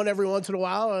bring up one every once in a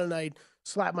while, and I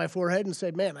slap my forehead and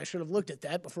say, man, I should have looked at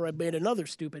that before I made another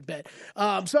stupid bet.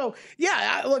 So,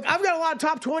 yeah, look, I've got a lot of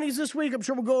top 20s this week. I'm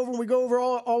sure we'll go over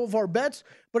all of our bets.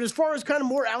 But as far as kind of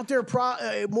more out there,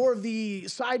 more of the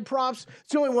side props,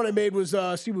 the only one I made was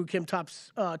Siwoo Kim, top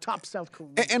South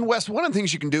Korea. And Wes, one of the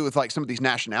things you can do with like some of these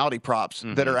nationality props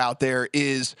that are out there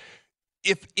is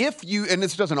if you, and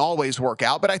this doesn't always work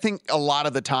out, but I think a lot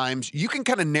of the times you can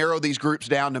kind of narrow these groups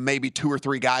down to maybe 2 or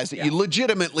 3 guys that you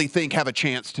legitimately think have a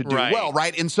chance to do well,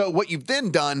 right? And so what you've then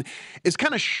done is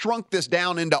kind of shrunk this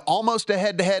down into almost a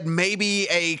head-to-head, maybe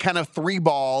a kind of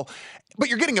 3-ball, but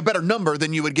you're getting a better number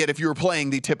than you would get if you were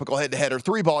playing the typical head-to-head or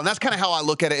 3-ball. And that's kind of how I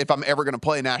look at it if I'm ever going to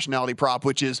play a nationality prop,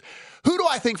 which is, who do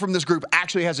I think from this group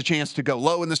actually has a chance to go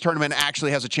low in this tournament,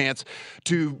 actually has a chance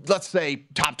to, let's say,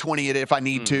 top 20 it if I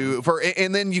need to,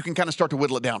 and then you can kind of start to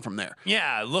whittle it down from there.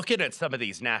 Yeah, looking at some of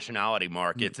these nationality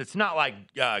markets, it's not like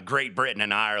Great Britain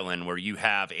and Ireland where you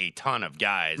have a ton of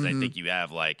guys. I think you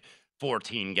have like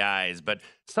 14 guys, but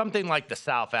something like the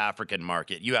South African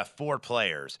market, you have 4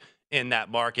 players in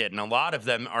that market, and a lot of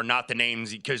them are not the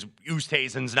names because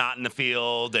Oosthuizen's not in the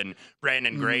field and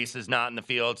Brandon Grace is not in the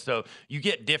field, so you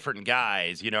get different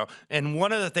guys, you know. And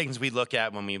one of the things we look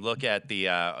at when we look at the,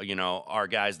 our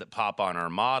guys that pop on our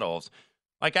models,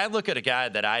 like I look at a guy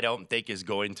that I don't think is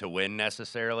going to win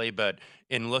necessarily, but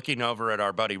in looking over at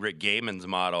our buddy Rick Gaiman's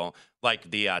model, like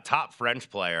the top French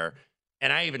player,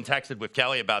 and I even texted with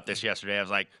Kelly about this yesterday, I was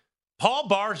like, Paul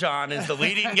Barjon is the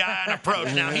leading guy on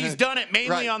approach. Now, he's done it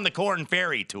mainly on the Corn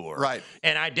Ferry Tour. Right.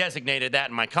 And I designated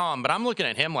that in my column, but I'm looking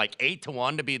at him like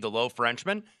 8-1 to be the low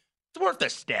Frenchman. It's worth a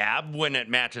stab when it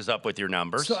matches up with your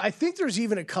numbers. So I think there's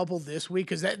even a couple this week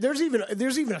because there's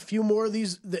even a few more of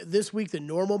these this week than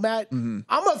normal, Matt. I'm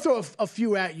going to throw a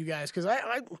few at you guys because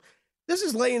I this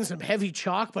is laying some heavy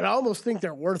chalk, but I almost think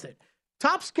they're worth it.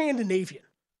 Top Scandinavian,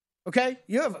 okay?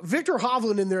 You have Victor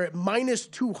Hovland in there at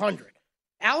 -200.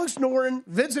 Alex Noren,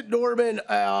 Vincent Norman,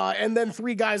 and then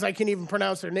 3 guys I can't even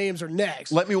pronounce their names are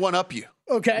next. Let me one-up you.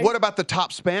 Okay. What about the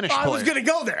top Spanish player? I was going to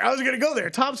go there.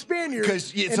 Top Spaniard.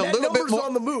 Because it's a little bit more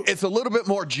on the move. It's a little bit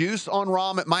more juice on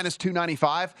Rahm at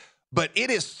 -295. But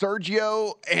it is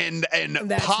Sergio and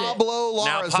Pablo Larrazabal.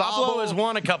 Now, Pablo has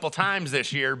won a couple times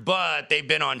this year, but they've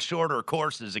been on shorter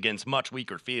courses against much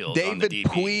weaker fields. David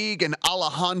Puig and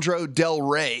Alejandro Del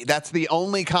Rey. That's the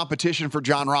only competition for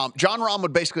Jon Rahm. Jon Rahm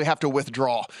would basically have to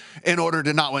withdraw in order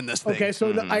to not win this thing. Okay,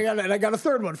 so I got a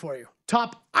third one for you.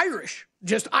 Top Irish.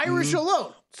 Just Irish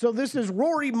alone. So this is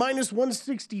Rory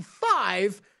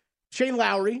 -165. Shane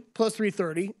Lowry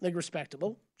 +330. I think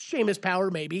respectable. Seamus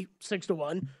Power maybe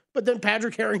 6-1. But then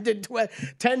Patrick Harrington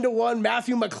 10-1,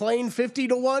 Matthew McLean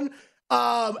 50-1.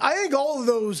 I think all of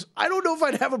those. I don't know if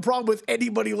I'd have a problem with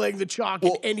ananybody laying the chalk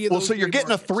in any of those. Well, so you're getting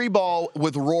markets. A 3-ball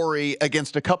with Rory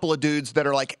against a couple of dudes that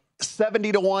are like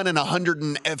 70-1 and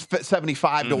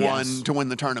 175-1 to win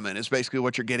the tournament is basically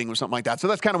what you're getting with something like that. So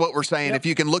that's kind of what we're saying. If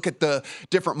you can look at the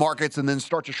different markets and then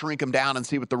start to shrink them down and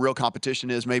see what the real competition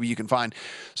is, maybe you can find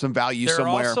some value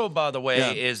somewhere. There also, by the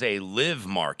way, is a live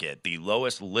market, the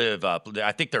lowest live up.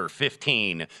 I think there are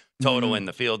 15 total in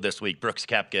the field this week. Brooks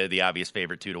Koepka, the obvious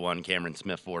favorite, 2-1. Cameron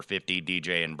Smith, 450.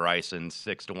 DJ and Bryson,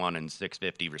 6-1 and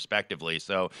 650, respectively.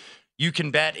 So you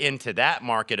can bet into that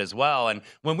market as well. And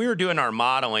when we were doing our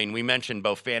modeling, we mentioned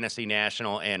both Fantasy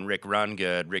National and Rick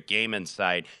Rungood, Rick Gaiman's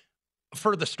site.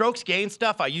 For the strokes gain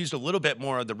stuff, I used a little bit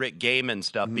more of the Rick Gaiman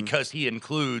stuff because he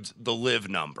includes the live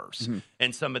numbers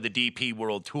and some of the DP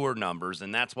World Tour numbers.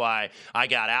 And that's why I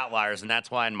got outliers. And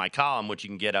that's why in my column, which you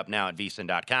can get up now at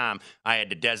vsin.com, I had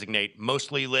to designate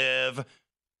mostly live,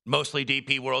 mostly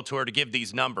DP World Tour to give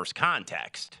these numbers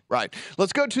context. Right.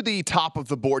 Let's go to the top of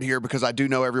the board here because I do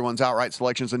know everyone's outright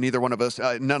selections, and neither one of us,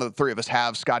 none of the 3 of us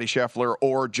have Scotty Scheffler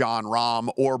or Jon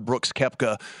Rahm or Brooks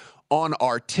Koepka on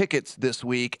our tickets this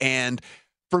week. And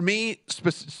for me,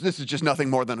 this is just nothing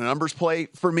more than a numbers play.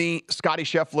 For me, Scotty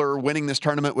Scheffler winning this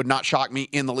tournament would not shock me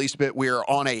in the least bit. We are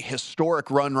on a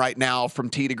historic run right now from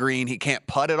tee to green. He can't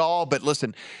putt at all, but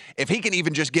listen, if he can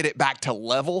even just get it back to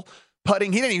level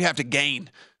putting, he didn't even have to gain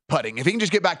putting. If he can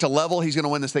just get back to level, he's going to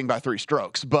win this thing by 3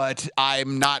 strokes. But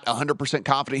I'm not 100%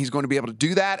 confident he's going to be able to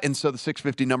do that, and so the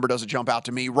 650 number doesn't jump out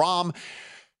to me. Rahm,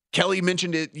 Kelly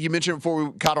mentioned it. You mentioned it before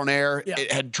we got on air. Yeah.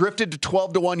 It had drifted to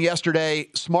 12-1 yesterday.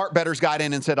 Smart bettors got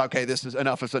in and said, okay, this is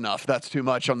enough. It's enough. That's too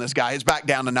much on this guy. It's back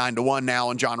down to 9-1 now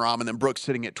on Jon Rahm, and then Brooks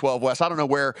sitting at 12 West. I don't know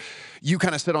where you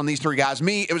kind of sit on these 3 guys.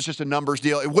 Me, it was just a numbers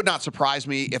deal. It would not surprise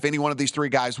me if any one of these 3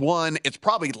 guys won. It's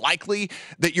probably likely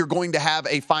that you're going to have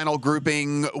a final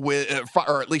grouping with,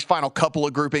 or at least final couple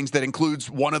of groupings that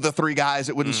includes one of the 3 guys.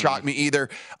 It wouldn't shock me either.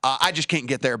 I just can't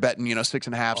get there betting,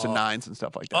 6.5s and 9s and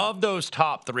stuff like that. Of those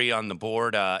top 3 on the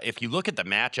board, if you look at the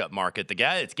matchup market, the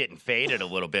guy that's getting faded a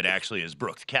little bit actually is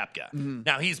Brooks Koepka.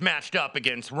 Now, he's matched up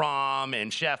against Rahm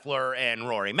and Scheffler and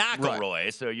Rory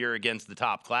McIlroy, so you're against the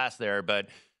top class there. But,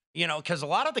 because a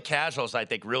lot of the casuals, I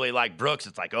think, really like Brooks.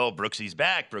 It's like, oh, Brooksy's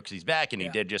back, and he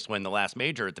did just win the last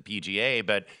major at the PGA.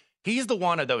 But he's the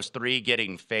one of those 3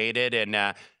 getting faded.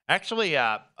 And actually,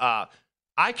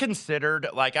 I considered,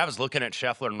 like, I was looking at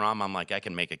Scheffler and Rahm. I'm like, I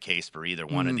can make a case for either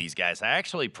one of these guys. I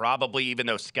actually probably, even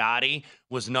though Scotty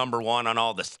was number one on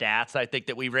all the stats I think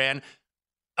that we ran,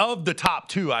 of the top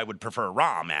two, I would prefer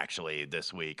Rahm actually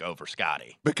this week over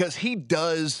Scotty. Because he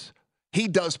does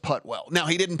putt well. Now,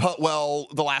 he didn't putt well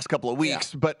the last couple of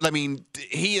weeks, but, I mean,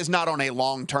 he is not on a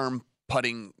long-term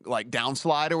putting, like,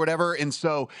 downslide or whatever, and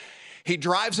so he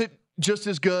drives it just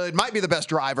as good, might be the best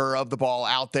driver of the ball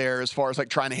out there as far as like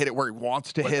trying to hit it where he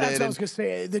wants to hit that's it. what I was going to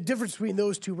say. The difference between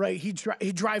those two, right? He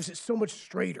drives it so much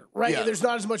straighter, right? And there's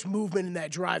not as much movement in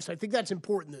that drive. So I think that's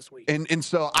important this week. And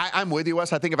so I'm with you,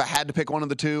 Wes. I think if I had to pick one of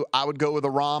the two, I would go with a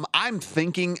Rahm. I'm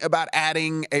thinking about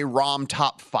adding a Rahm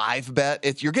top 5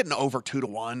 bet. You're getting over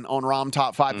 2-1 on Rahm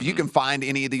top 5. If you can find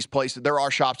any of these places, there are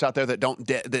shops out there that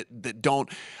don't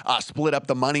split up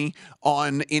the money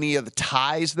on any of the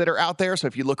ties that are out there. So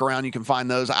if you look around, you can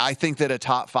find those. I think that a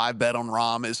top 5 bet on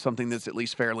Rahm is something that's at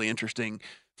least fairly interesting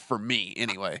for me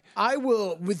anyway. I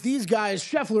will, with these guys,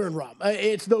 Scheffler and Rahm.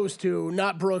 It's those two,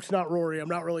 not Brooks, not Rory. I'm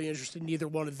not really interested in either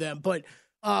one of them. But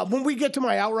when we get to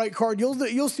my outright card,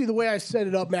 you'll see the way I set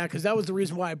it up, Matt, because that was the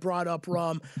reason why I brought up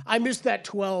Rahm. I missed that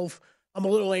 12. I'm a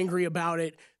little angry about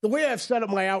it. The way I've set up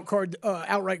my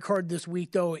outright card this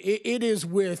week, though, it is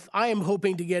with, I am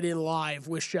hoping to get in live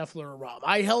with Scheffler and Rahm.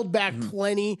 I held back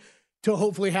plenty to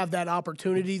hopefully have that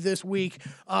opportunity this week.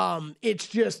 It's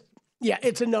just,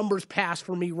 it's a numbers pass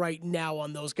for me right now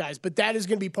on those guys, but that is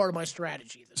going to be part of my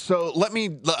strategy. So let me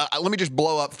just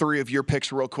blow up 3 of your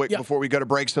picks real quick before we go to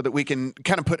break so that we can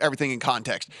kind of put everything in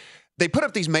context. They put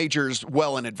up these majors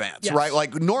well in advance, right?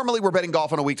 Like normally we're betting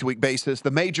golf on a week-to-week basis. The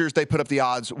majors, they put up the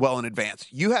odds well in advance.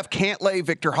 You have Cantlay,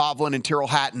 Viktor Hovland, and Tyrrell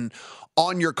Hatton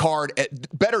on your card at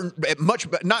much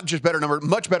better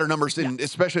numbers,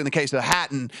 especially in the case of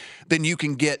Hatton, than you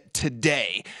can get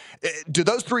today. Do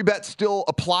those 3 bets still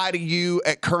apply to you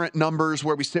at current numbers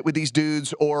where we sit with these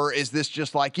dudes, or is this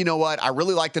just like, you know what, I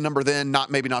really like the number then,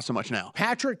 maybe not so much now?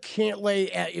 Patrick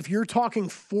Cantlay, if you're talking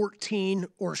 14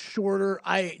 or shorter,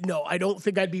 I don't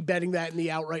think I'd be betting that in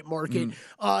the outright market.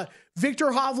 Viktor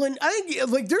Hovland, I think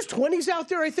like there's 20s out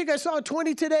there. I think I saw a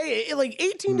 20 today, like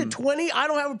 18 to 20. I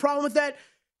don't have a problem with that.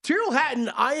 Tyrrell Hatton,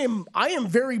 I am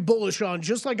very bullish on,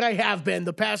 just like I have been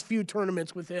the past few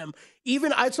tournaments with him.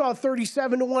 Even I saw a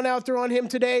 37-1 out there on him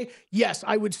today. Yes,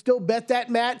 I would still bet that,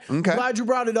 Matt. Okay. Glad you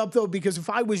brought it up, though, because if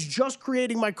I was just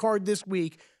creating my card this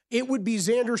week, it would be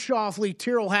Xander Schauffele,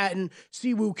 Tyrrell Hatton,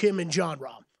 Siwoo Kim, and John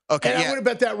Rahm. Okay, and I would have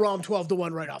bet that Rahm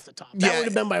 12-1 right off the top. That would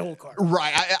have been my whole card.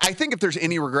 Right. I think if there's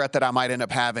any regret that I might end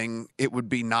up having, it would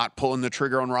be not pulling the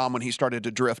trigger on Rahm when he started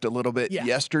to drift a little bit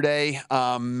yesterday.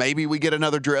 Maybe we get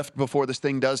another drift before this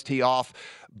thing does tee off,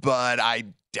 but I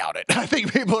doubt it. I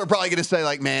think people are probably going to say,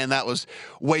 like, man, that was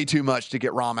way too much to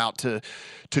get Rahm out to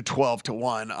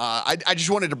 12-1. I just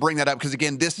wanted to bring that up because,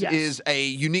 again, this is a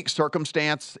unique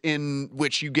circumstance in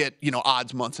which you get,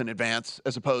 odds months in advance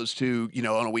as opposed to,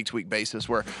 on a week-to-week basis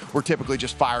where we're typically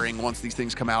just firing once these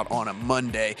things come out on a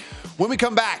Monday. When we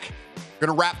come back, we're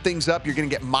going to wrap things up. You're going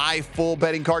to get my full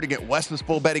betting card. You get Wes's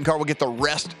full betting card. We'll get the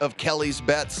rest of Kelly's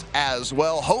bets as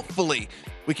well. Hopefully,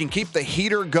 we can keep the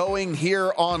heater going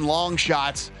here on Long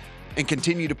Shots and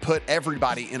continue to put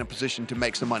everybody in a position to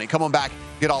make some money. Come on back,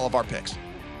 get all of our picks.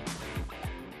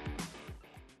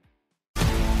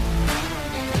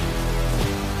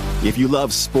 If you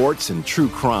love sports and true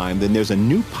crime, then there's a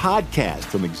new podcast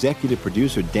from executive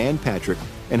producer Dan Patrick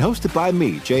and hosted by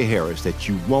me, Jay Harris, that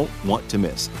you won't want to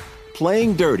miss.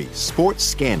 Playing Dirty: Sports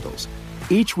Scandals.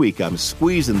 Each week, I'm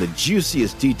squeezing the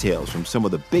juiciest details from some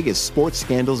of the biggest sports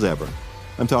scandals ever.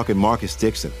 I'm talking Marcus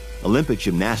Dixon, Olympic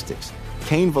gymnastics,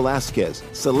 Cain Velasquez,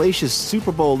 salacious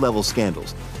Super Bowl-level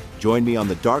scandals. Join me on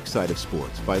the dark side of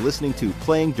sports by listening to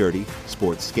Playing Dirty: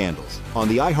 Sports Scandals on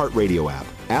the iHeartRadio app,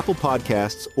 Apple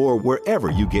Podcasts, or wherever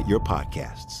you get your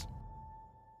podcasts.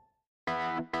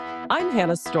 I'm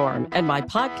Hannah Storm, and my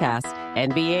podcast,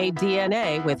 NBA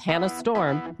DNA with Hannah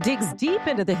Storm, digs deep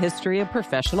into the history of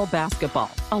professional basketball,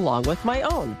 along with my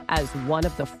own, as one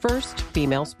of the first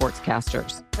female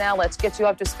sportscasters. Now let's get you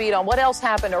up to speed on what else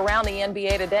happened around the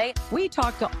NBA today. We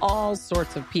talk to all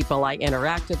sorts of people I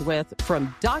interacted with,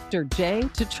 from Dr. J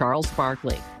to Charles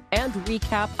Barkley, and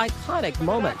recap iconic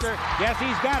moments. Yes,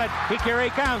 he's got it. Here he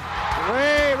comes.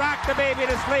 Way rock the baby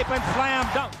to sleep and slam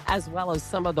dunk. As well as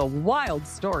some of the wild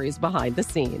stories behind the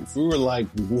scenes. We were like,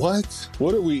 what?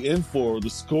 What are we in for? The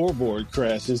scoreboard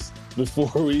crashes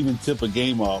before we even tip a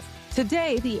game off.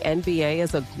 Today, the NBA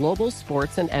is a global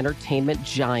sports and entertainment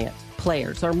giant.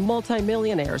 Players are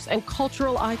multimillionaires and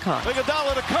cultural icons.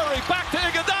 Iguodala to Curry, back to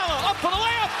Iguodala, up for the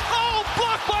layup. Oh,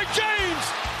 blocked by James.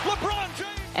 LeBron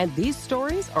James. And these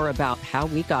stories are about how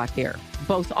we got here.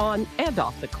 both on and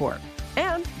off the court.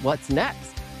 And what's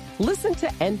next? Listen to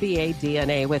NBA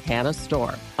DNA with Hannah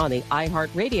Storr on the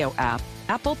iHeartRadio app,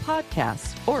 Apple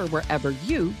Podcasts, or wherever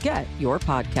you get your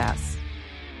podcasts.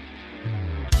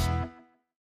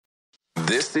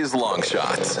 This is Long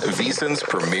Shots, VSiN's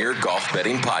premier golf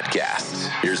betting podcast.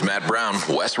 Here's Matt Brown,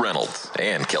 Wes Reynolds,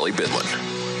 and Kelly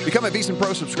Bidlin. Become a VSiN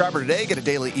Pro subscriber today. Get a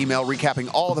daily email recapping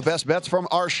all the best bets from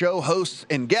our show, hosts,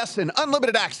 and guests, and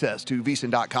unlimited access to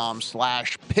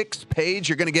VSiN.com/picks page.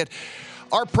 You're going to get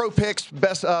our pro picks,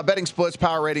 best betting splits,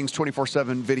 power ratings,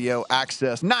 24/7 video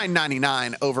access,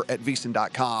 $9.99 over at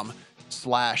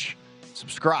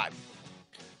VSiN.com/subscribe.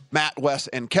 Matt, Wes,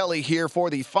 and Kelly here for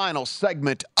the final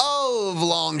segment of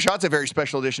Long Shots, a very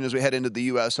special edition as we head into the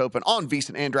U.S. Open on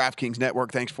VSiN and DraftKings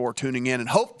Network. Thanks for tuning in, and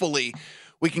hopefully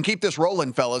we can keep this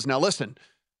rolling, fellas. Now, listen,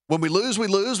 when we lose, we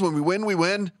lose. When we win, we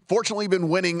win. Fortunately, we've been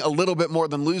winning a little bit more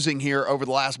than losing here over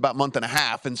the last about month and a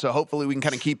half, and so hopefully we can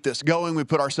kind of keep this going. We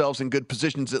put ourselves in good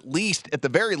positions, at the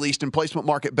very least, in placement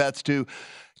market bets to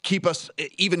keep us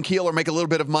even keel or make a little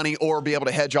bit of money or be able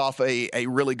to hedge off a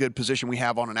really good position we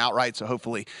have on an outright. So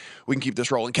hopefully we can keep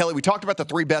this rolling. Kelly, we talked about the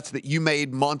 3 bets that you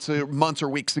made months or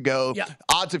weeks ago. Yeah.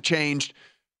 Odds have changed.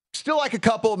 Still like a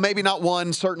couple, maybe not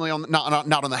one, certainly on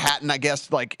not on the Hatton, I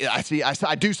guess. Like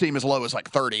I do see him as low as like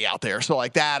 30 out there. So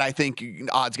like that, I think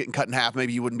odds getting cut in half.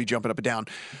 Maybe you wouldn't be jumping up and down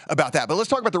about that. But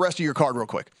let's talk about the rest of your card real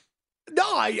quick.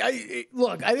 No,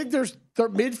 look, I think there's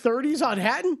mid-30s on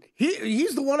Hatton.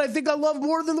 He's the one I think I love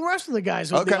more than the rest of the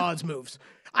guys on the odds moves.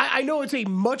 I know it's a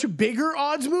much bigger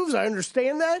odds moves. I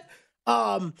understand that.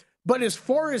 But as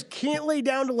far as can't lay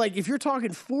down to, like, if you're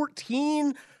talking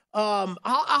 14,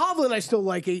 Hovland I still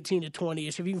like 18 to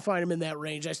 20-ish. If you can find him in that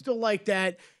range, I still like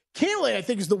that. Cantlay, I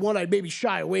think, is the one I'd maybe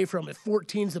shy away from if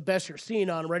 14's the best you're seeing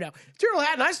on him right now. Tyrrell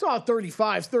Hatton, I saw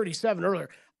 35, 37 earlier.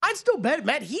 I'd still bet,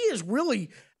 Matt, he is really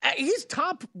 – he's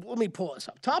top – let me pull this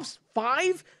up. Top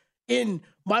 5 in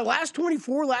my last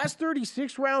 24, last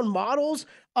 36 round models.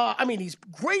 I mean, he's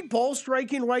great ball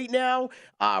striking right now.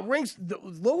 Ranks the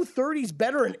low 30s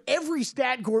better in every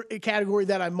stat category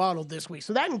that I modeled this week.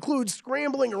 So that includes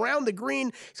scrambling around the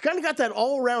green. He's kind of got that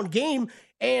all-around game.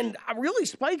 And I'm really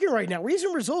spiking right now.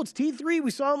 Recent results, T3, we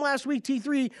saw him last week,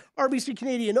 T3, RBC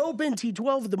Canadian Open,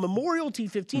 T12 the Memorial,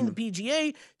 T15 the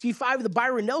PGA, T5 the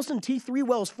Byron Nelson, T3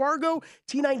 Wells Fargo,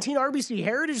 T19 RBC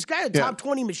Heritage. This guy a top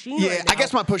 20 machine right now. I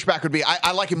guess my pushback would be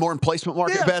I like him more in placement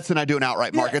market bets than I do in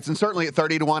outright markets. And certainly at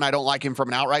 30 to 1, I don't like him from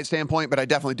an outright standpoint, but I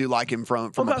definitely do like him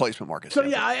from a placement market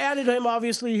standpoint. So, I added him.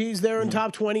 Obviously, he's there in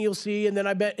top 20, you'll see. And then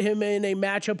I bet him in a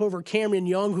matchup over Cameron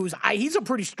Young, he's a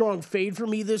pretty strong fade for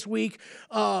me this week.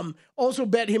 Also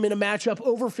bet him in a matchup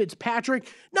over Fitzpatrick.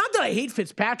 Not that I hate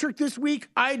Fitzpatrick this week.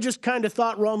 I just kind of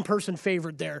thought wrong person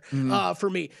favored there for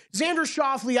me. Xander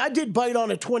Schauffele, I did bite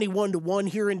on a 21 to 1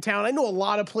 here in town. I know a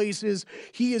lot of places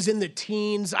he is in the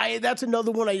teens. That's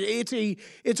another one.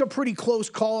 It's a pretty close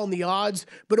call on the odds,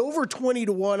 but over 20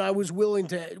 to 1, I was willing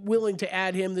to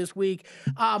add him this week.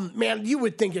 Man, you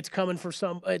would think it's coming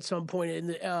at some point in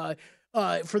the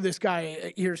for this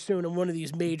guy here soon in one of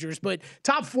these majors, but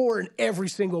top 4 in every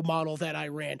single model that I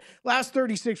ran. Last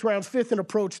 36 rounds, 5th in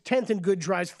approach, 10th in good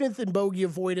drives, 5th in bogey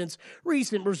avoidance.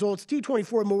 Recent results,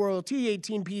 T24 Memorial,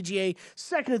 T18 PGA,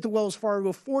 2nd at the Wells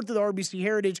Fargo, 4th at the RBC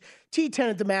Heritage,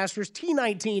 T10 at the Masters,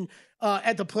 T19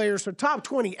 at the Players. So top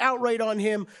 20 outright on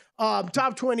him.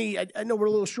 Top 20, I know we're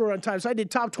a little short on time, so I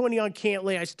did top 20 on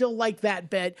Cantlay. I still like that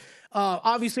bet.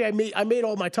 Obviously, I made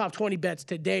all my top 20 bets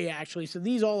today, actually. So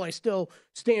these all I still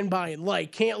stand by and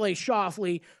like. Cantlay,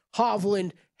 Schauffele,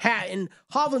 Hovland, Hatton.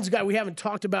 Hovland's a guy we haven't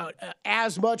talked about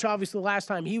as much. Obviously, the last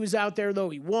time he was out there,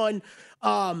 though, he won.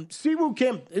 Siwoo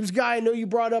Kim, it was a guy I know you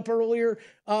brought up earlier,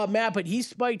 Matt, but he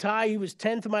spiked high. He was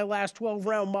 10th in my last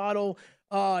 12-round model.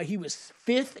 He was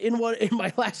 5th in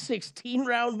my last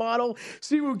 16-round model.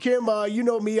 Siwoo Kim, you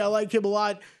know me, I like him a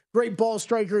lot. Great ball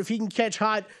striker. If he can catch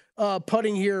hot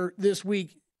putting here this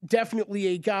week, definitely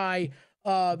a guy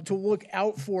to look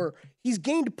out for. He's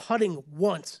gained putting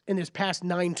once in his past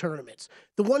 9 tournaments.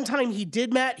 The one time he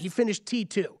did, Matt, he finished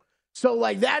T2. So,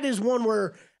 like, that is one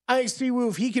where I think Siwoo,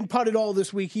 if he can putt it all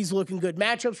this week, he's looking good.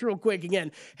 Matchups real quick.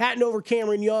 Again, Hatton over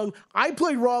Cameron Young. I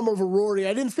played Rahm over Rory.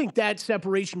 I didn't think that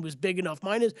separation was big enough.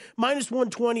 Minus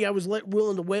 120, I was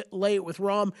willing to lay it with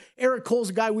Rahm. Eric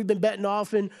Cole's a guy we've been betting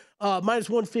often. Minus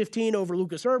 115 over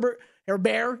Lucas Herbert. Air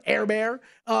Bear.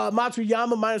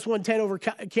 Matsuyama minus 110 over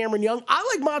Cameron Young.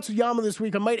 I like Matsuyama this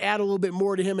week. I might add a little bit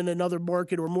more to him in another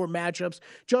market or more matchups.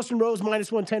 Justin Rose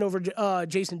minus 110 over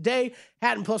Jason Day.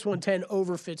 Hatton plus 110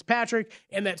 over Fitzpatrick.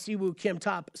 And that Siwoo Kim,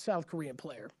 top South Korean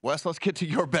player. Wes, let's get to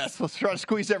your best. Let's try to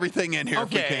squeeze everything in here.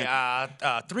 Okay, if we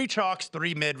can. 3 chalks,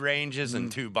 3 mid-ranges,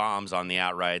 and 2 bombs on the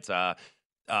outrights.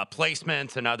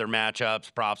 Placements and other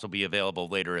matchups, props will be available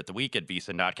later at the week at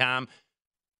VSiN.com.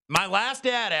 My last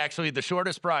ad, actually, the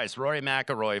shortest price, Rory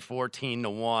McIlroy,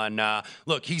 14-1.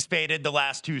 Look, he's faded the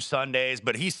last 2 Sundays,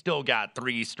 but he's still got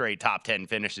 3 straight top 10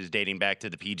 finishes dating back to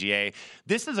the PGA.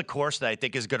 This is a course that I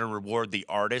think is going to reward the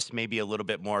artist maybe a little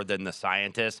bit more than the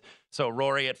scientist. So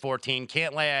Rory at 14.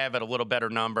 Cantlay, I have at a little better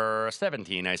number.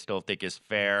 17, I still think is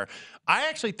fair. I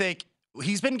actually think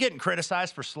he's been getting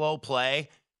criticized for slow play.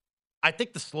 I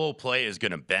think the slow play is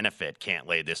going to benefit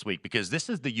Cantlay this week because this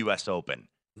is the U.S. Open.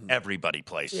 Everybody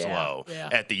plays slow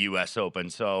at the U.S. Open.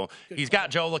 So he's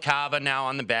got Joe LaCava now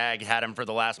on the bag, had him for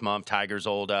the last month, Tiger's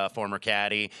old former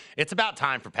caddy. It's about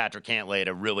time for Patrick Cantlay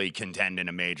to really contend in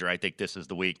a major. I think this is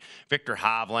the week. Viktor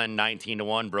Hovland,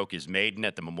 19-1, broke his maiden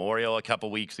at the Memorial a couple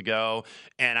weeks ago.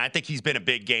 And I think he's been a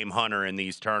big game hunter in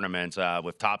these tournaments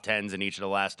with top 10s in each of the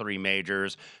last 3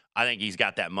 majors. I think he's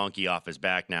got that monkey off his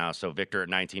back now. So Victor at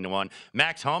 19-1.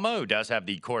 Max Homa, who does have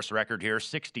the course record here,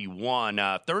 61,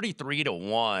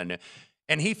 33-1.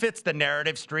 And he fits the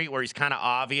narrative street where he's kind of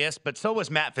obvious, but so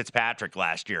was Matt Fitzpatrick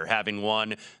last year, having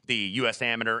won the U.S.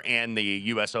 Amateur and the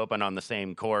U.S. Open on the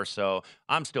same course. So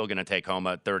I'm still going to take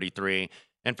Homa at 33.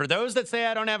 And for those that say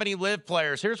I don't have any live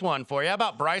players, here's one for you. How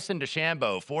about Bryson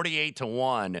DeChambeau,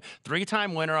 48-1,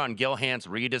 3-time winner on Gil Hanse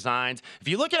redesigns. If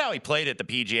you look at how he played at the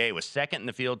PGA, was second in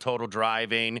the field total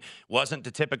driving, wasn't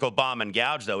the typical bomb and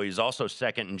gouge, though. He was also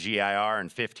second in GIR and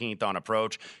 15th on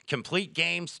approach. Complete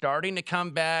game starting to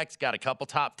come back. He's got a couple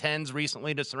top 10s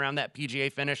recently to surround that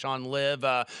PGA finish on live.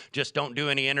 Just don't do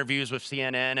any interviews with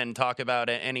CNN and talk about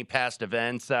any past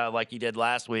events like he did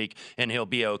last week, and he'll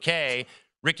be okay.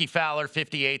 Ricky Fowler,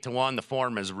 58-1. The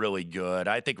form is really good.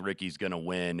 I think Ricky's going to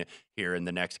win here in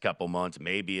the next couple months.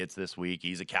 Maybe it's this week.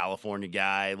 He's a California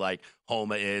guy like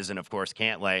Homa is, and, of course,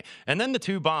 Cantlay. And then the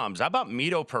 2 bombs. How about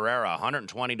Mito Pereira,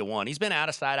 120-1? He's been out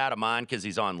of sight, out of mind because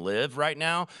he's on live right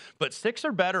now, but 6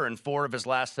 or better in 4 of his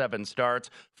last 7 starts,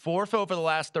 4th over the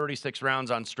last 36 rounds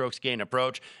on strokes gained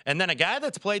approach. And then a guy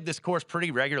that's played this course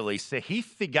pretty regularly,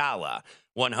 Sahith Theegala,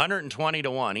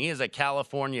 120-1. He is a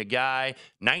California guy.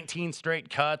 19 straight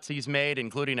cuts he's made,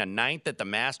 including a 9th at the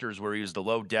Masters where he was the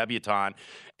low debutant.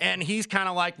 And he's kind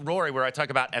of like Rory, where I talk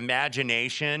about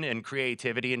imagination and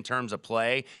creativity in terms of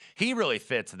play. He really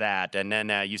fits that. And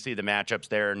then you see the matchups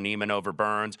there, Neiman over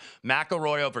Burns,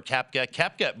 McIlroy over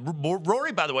Koepka.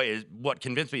 Rory, by the way, is what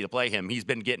convinced me to play him. He's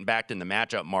been getting back in the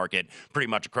matchup market pretty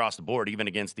much across the board, even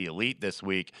against the elite this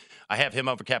week. I have him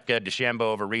over Koepka, DeChambeau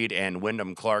over Reed, and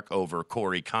Wyndham Clark over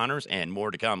Corey Connors, and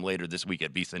more to come later this week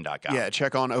at VSiN.com. Yeah,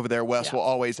 check on over there. Wes will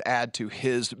always add to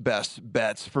his best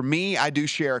bets. For me, I do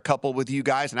share a couple with you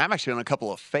guys, and I'm actually on a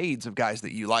couple of fades of guys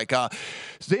that you like. Xander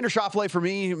Schauffele, for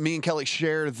me and Kelly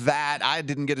share that. I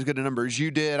didn't get as good a number as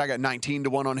you did. I got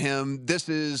 19-1 on him. This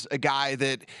is a guy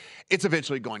that it's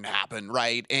eventually going to happen,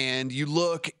 right? And you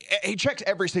look, he checks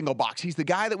every single box. He's the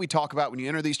guy that we talk about when you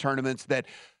enter these tournaments that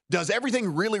does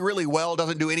everything really, really well,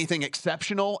 doesn't do anything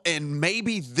exceptional, and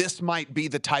maybe this might be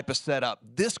the type of setup.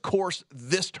 This course,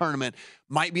 this tournament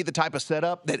might be the type of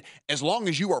setup that as long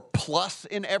as you are plus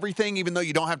in everything, even though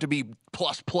you don't have to be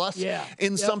plus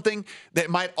in something, that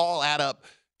might all add up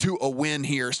to a win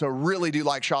here. So really do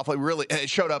like Schauffele. Really, it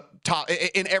showed up top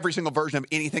in every single version of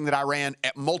anything that I ran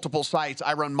at multiple sites.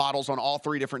 I run models on all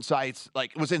 3 different sites.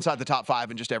 Like, it was inside the top 5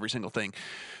 in just every single thing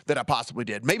that I possibly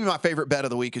did. Maybe my favorite bet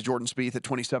of the week is Jordan Spieth at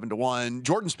 27-1.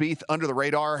 Jordan Spieth, under the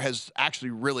radar, has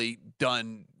actually really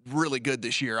done really good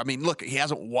this year. I mean, look, he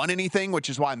hasn't won anything,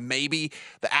 which is why maybe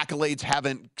the accolades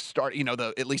haven't started,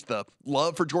 at least the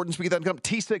love for Jordan Spieth hasn't come.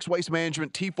 T6 Waste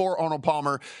Management, T4 Arnold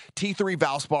Palmer, T3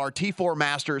 Valspar, T4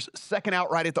 Masters, second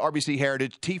outright at the RBC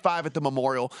Heritage, T5 at the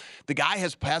Memorial. The guy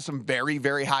has some very,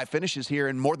 very high finishes here,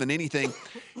 and more than anything,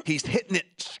 he's hitting it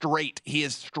straight. He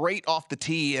is straight off the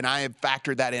tee, and I have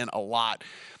factored that in a lot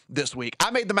this week.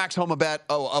 I made the Max Homa bet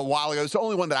a while ago. It's the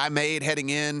only one that I made heading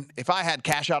in. If I had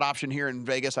cash out option here in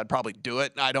Vegas, I'd probably do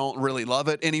it. I don't really love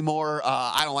it anymore.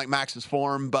 I don't like Max's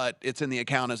form, but it's in the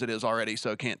account as it is already,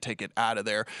 so can't take it out of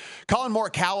there. Colin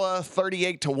Morikawa,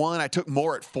 38-1. I took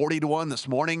more at 40-1 this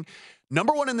morning.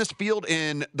 Number one in this field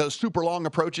in those super long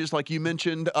approaches, like you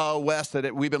mentioned, Wes,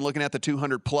 that we've been looking at the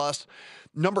 200 plus.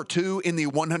 Number two in the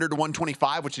 100 to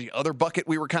 125, which is the other bucket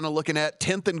we were kind of looking at.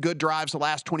 10th in good drives the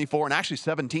last 24, and actually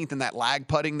 17th in that lag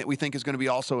putting that we think is going to be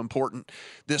also important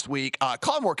this week.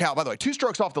 Collin Morikawa, by the way, 2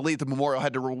 strokes off the lead. The Memorial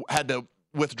had to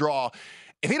withdraw.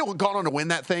 If he'd have gone on to win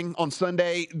that thing on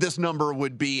Sunday, this number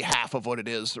would be half of what it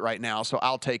is right now, so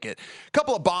I'll take it. A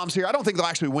couple of bombs here. I don't think they'll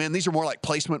actually win. These are more like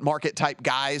placement market type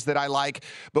guys that I like.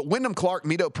 But Wyndham Clark,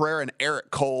 Mito Pereira, and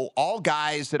Eric Cole, all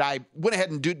guys that I went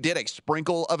ahead and did a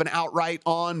sprinkle of an outright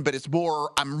on, but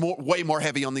I'm way more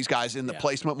heavy on these guys in the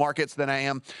placement markets than I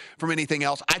am from anything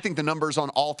else. I think the numbers on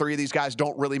all three of these guys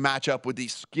don't really match up with the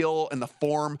skill and the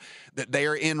form that they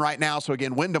are in right now. So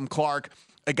again, Wyndham Clark,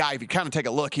 a guy, if you kind of take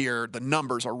a look here, the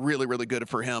numbers are really, really good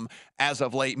for him as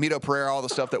of late. Mito Pereira, all the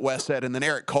stuff that Wes said. And then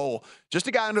Eric Cole, just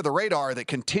a guy under the radar that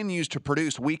continues to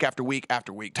produce week after week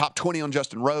after week. Top 20 on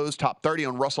Justin Rose, top 30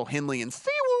 on Russell Henley and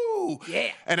Siwoo.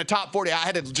 Yeah. And a top 40. I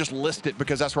had to just list it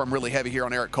because that's where I'm really heavy here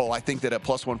on Eric Cole. I think that a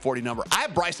plus 140 number. I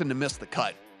have Bryson to miss the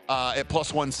cut. At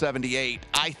plus 178.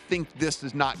 I think this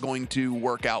is not going to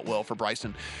work out well for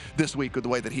Bryson this week with the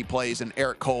way that he plays, and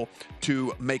Eric Cole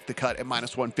to make the cut at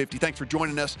minus 150. Thanks for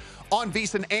joining us on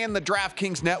VSiN and the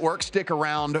DraftKings Network. Stick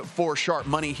around for sharp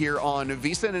money here on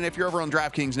VSiN, and if you're over on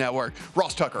DraftKings Network,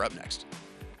 Ross Tucker up next.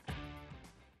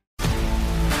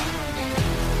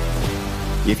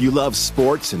 If you love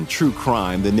sports and true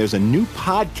crime, then there's a new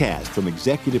podcast from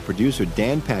executive producer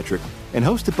Dan Patrick and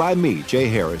hosted by me, Jay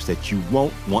Harris, that you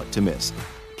won't want to miss.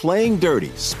 Playing Dirty: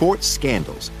 Sports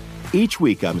Scandals. Each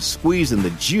week, I'm squeezing the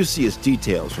juiciest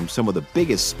details from some of the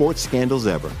biggest sports scandals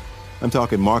ever. I'm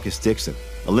talking Marcus Dixon,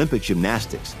 Olympic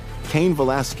gymnastics, Cain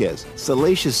Velasquez,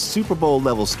 salacious Super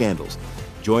Bowl-level scandals.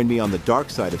 Join me on the dark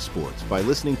side of sports by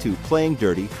listening to Playing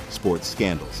Dirty: Sports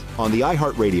Scandals on the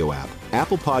iHeartRadio app,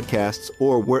 Apple Podcasts,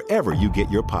 or wherever you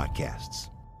get your podcasts.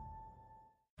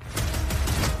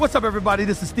 What's up, everybody?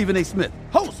 This is Stephen A. Smith,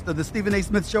 host of the Stephen A.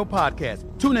 Smith Show podcast.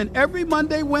 Tune in every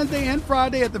Monday, Wednesday, and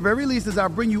Friday at the very least as I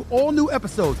bring you all new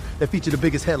episodes that feature the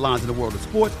biggest headlines in the world of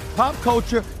sports, pop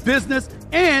culture, business,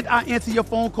 and I answer your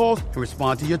phone calls and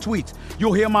respond to your tweets.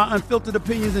 You'll hear my unfiltered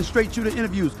opinions and straight-shooter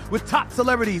interviews with top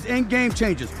celebrities and game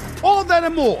changers. All of that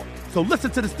and more. So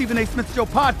listen to the Stephen A. Smith Show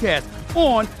podcast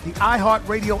on the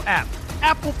iHeartRadio app,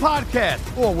 Apple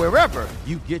Podcasts, or wherever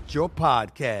you get your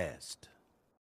podcasts.